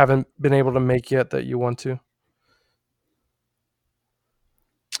you haven't been able to make yet that you want to?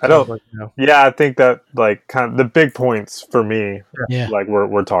 I don't. Yeah, I think that like kind of the big points for me, like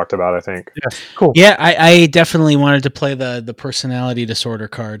were talked about. I think. Yeah, cool. Yeah, I definitely wanted to play the personality disorder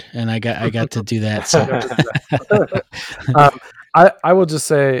card, and I got to do that. So, I will just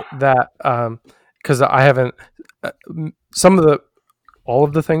say that because I haven't all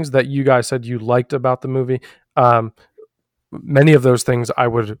of the things that you guys said you liked about the movie. Many of those things I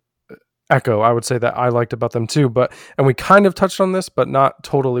would echo. I would say that I liked about them too, and we kind of touched on this, but not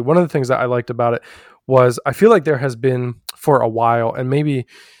totally. One of the things that I liked about it was I feel like there has been for a while, and maybe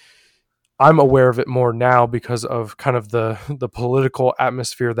I'm aware of it more now because of kind of the political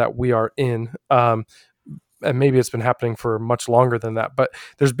atmosphere that we are in. And maybe it's been happening for much longer than that, but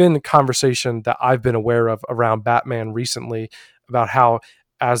there's been a conversation that I've been aware of around Batman recently about how,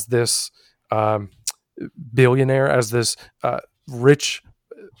 as this billionaire, as this rich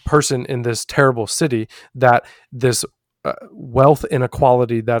person in this terrible city, that this wealth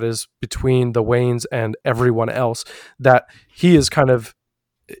inequality that is between the Waynes and everyone else, that he is kind of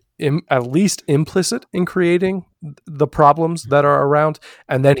at least implicit in creating the problems that are around,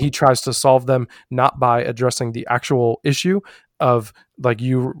 and then he tries to solve them not by addressing the actual issue of, like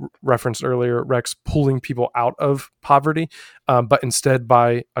you referenced earlier, Rex, pulling people out of poverty, but instead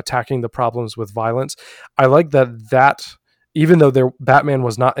by attacking the problems with violence. I like that even though Batman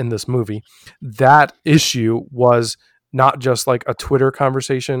was not in this movie, that issue was not just like a Twitter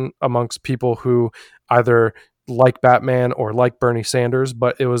conversation amongst people who either like Batman or like Bernie Sanders,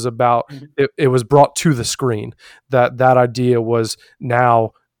 but it was about, it was brought to the screen, that idea was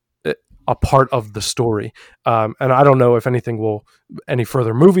now a part of the story. And I don't know if any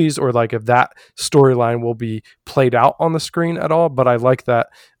further movies or like if that storyline will be played out on the screen at all, but I like that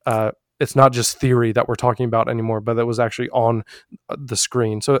it's not just theory that we're talking about anymore, but that was actually on the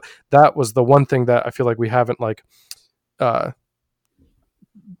screen. So that was the one thing that I feel like we haven't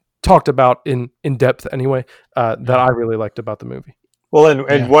talked about in depth anyway, that I really liked about the movie. Well,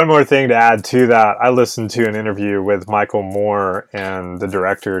 and one more thing to add to that, I listened to an interview with Michael Moore and the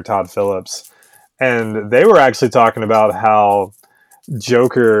director Todd Phillips, and they were actually talking about how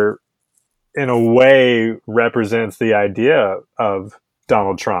Joker in a way represents the idea of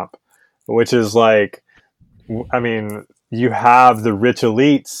Donald Trump, which is like, I mean, you have the rich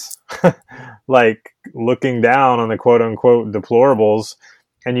elites like looking down on the quote unquote deplorables,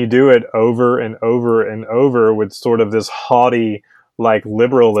 and you do it over and over and over with sort of this haughty like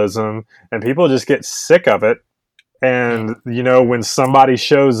liberalism, and people just get sick of it. And you know, when somebody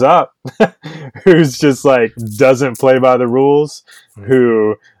shows up who's just like doesn't play by the rules,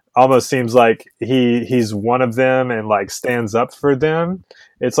 who almost seems like he's one of them and like stands up for them,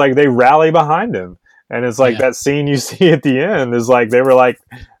 it's like they rally behind him. And it's like that scene you see at the end is like they were like,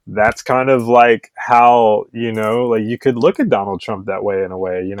 that's kind of like how, you know, like you could look at Donald Trump that way in a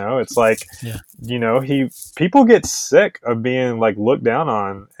way, you know. It's like, you know, people get sick of being like looked down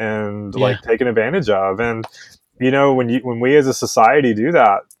on and like taken advantage of. And you know, when we as a society do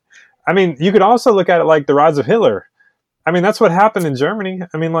that, I mean, you could also look at it like the rise of Hitler. I mean, that's what happened in Germany.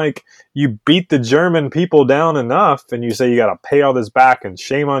 I mean, like, you beat the German people down enough and you say you got to pay all this back and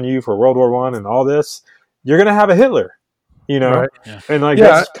shame on you for World War I and all this, you're going to have a Hitler, you know? Right. Yeah. And like,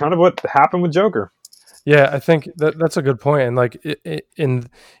 that's kind of what happened with Joker. Yeah, I think that's a good point. And like in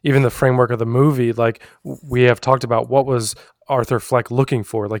even the framework of the movie, like we have talked about what was Arthur Fleck looking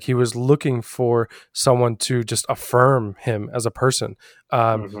for? Like, he was looking for someone to just affirm him as a person,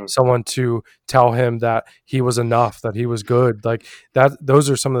 someone to tell him that he was enough, that he was good. Like that, those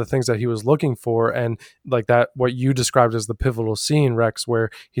are some of the things that he was looking for. And like that, what you described as the pivotal scene, Rex, where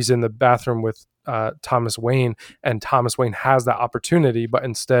he's in the bathroom with Thomas Wayne, and Thomas Wayne has that opportunity, but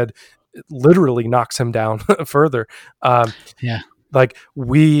instead it literally knocks him down further. Like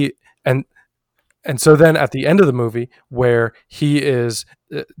and so then at the end of the movie, where he is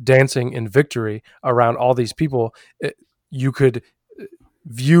dancing in victory around all these people, you could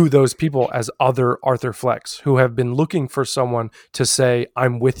view those people as other Arthur Flecks who have been looking for someone to say,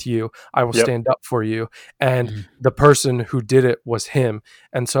 I'm with you, I will stand up for you. And the person who did it was him.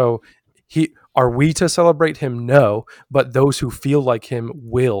 And so are we to celebrate him? No, but those who feel like him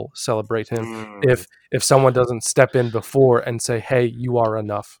will celebrate him if someone doesn't step in before and say, hey, you are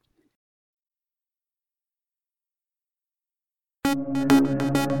enough.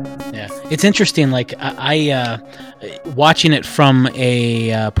 Yeah, it's interesting. Like I watching it from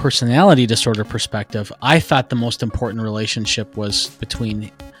a personality disorder perspective, I thought the most important relationship was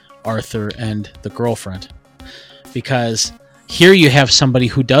between Arthur and the girlfriend, because here you have somebody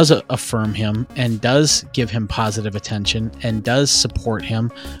who does affirm him and does give him positive attention and does support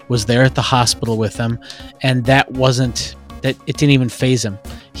him, was there at the hospital with him, and it didn't even faze him.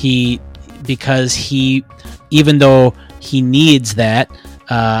 Because even though he needs that,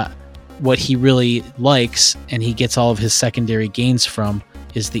 what he really likes and he gets all of his secondary gains from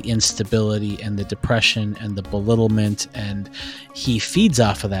is the instability and the depression and the belittlement, and he feeds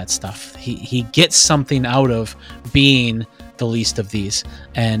off of that stuff. He gets something out of being the least of these,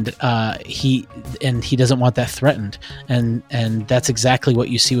 and he doesn't want that threatened, and that's exactly what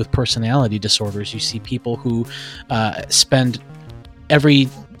you see with personality disorders. You see people who spend every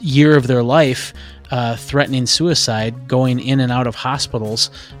year of their life threatening suicide, going in and out of hospitals,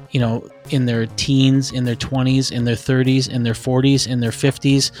 in their teens, in their 20s, in their 30s, in their 40s, in their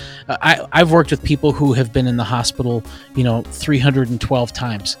 50s. I've worked with people who have been in the hospital, 312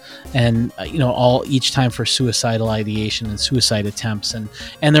 times, and each time for suicidal ideation and suicide attempts, and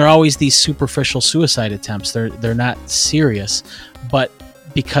they're always these superficial suicide attempts. They're not serious, but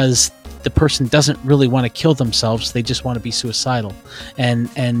because the person doesn't really want to kill themselves, they just want to be suicidal, and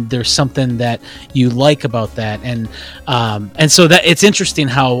there's something that you like about that, and so that it's interesting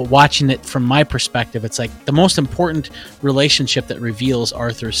how, watching it from my perspective, it's like the most important relationship that reveals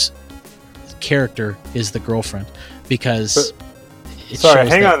Arthur's character is the girlfriend, because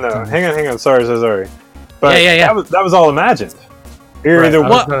hang on, sorry, but yeah. that was all imagined. Either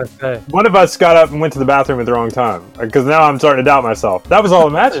one of us got up and went to the bathroom at the wrong time, because now I'm starting to doubt myself. That was all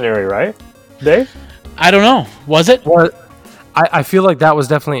imaginary, right, Dave? I don't know. Was it? Well, I feel like that was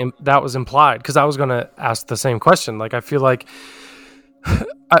definitely implied, because I was going to ask the same question. Like, I feel like,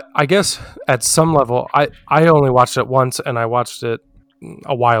 I guess at some level, I only watched it once, and I watched it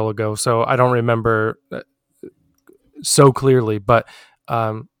a while ago, so I don't remember so clearly. But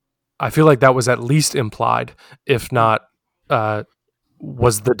I feel like that was at least implied, if not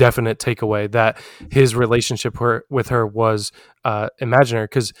was the definite takeaway, that his relationship with her was imaginary,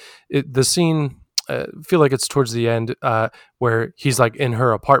 because the scene, I feel like it's towards the end, where he's like in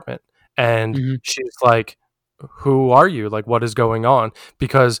her apartment, and she's like, who are you? Like, what is going on?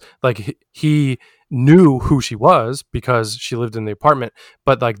 Because like he knew who she was because she lived in the apartment,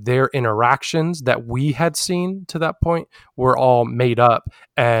 but like their interactions that we had seen to that point were all made up,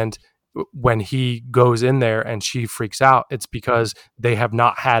 and when he goes in there and she freaks out, it's because they have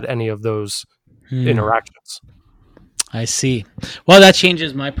not had any of those interactions. I see. Well, that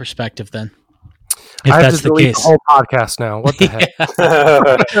changes my perspective then, if I that's have to the delete case. the whole podcast now. What the heck?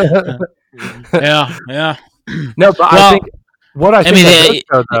 Yeah. No, but I think what I think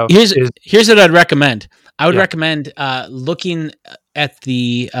though, here's what I'd recommend. I would recommend looking at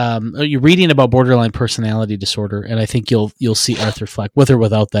the you're reading about borderline personality disorder, and I think you'll see Arthur Fleck with or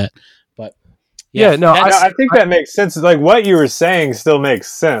without that. But I think that makes sense. Like, what you were saying still makes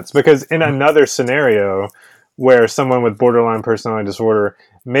sense, because in another scenario where someone with borderline personality disorder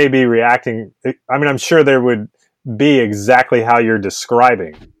may be reacting, I mean, I'm sure there would be exactly how you're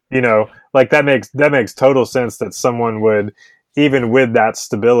describing. Like that makes total sense that someone would, even with that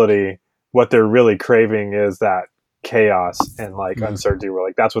stability, what they're really craving is that chaos and like uncertainty, where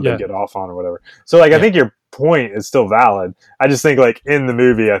like that's what they get off on or whatever. So like I think your point is still valid. I just think like in the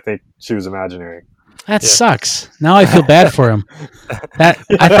movie, I think she was imaginary. That sucks. Now I feel bad for him. I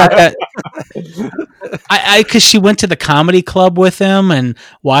thought that because she went to the comedy club with him and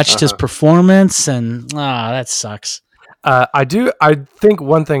watched his performance, and that sucks. I think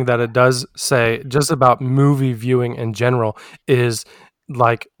one thing that it does say just about movie viewing in general is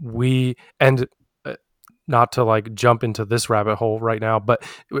like not to like jump into this rabbit hole right now, but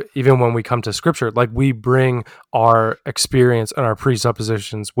even when we come to scripture, like we bring our experience and our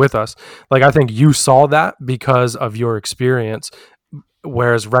presuppositions with us. Like I think you saw that because of your experience,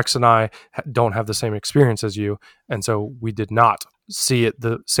 whereas Rex and I don't have the same experience as you, and so we did not see it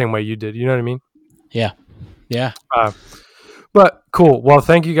the same way you did. You know what I mean? Yeah. But cool. Well,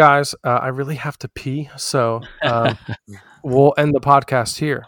 thank you guys. I really have to pee, so we'll end the podcast here.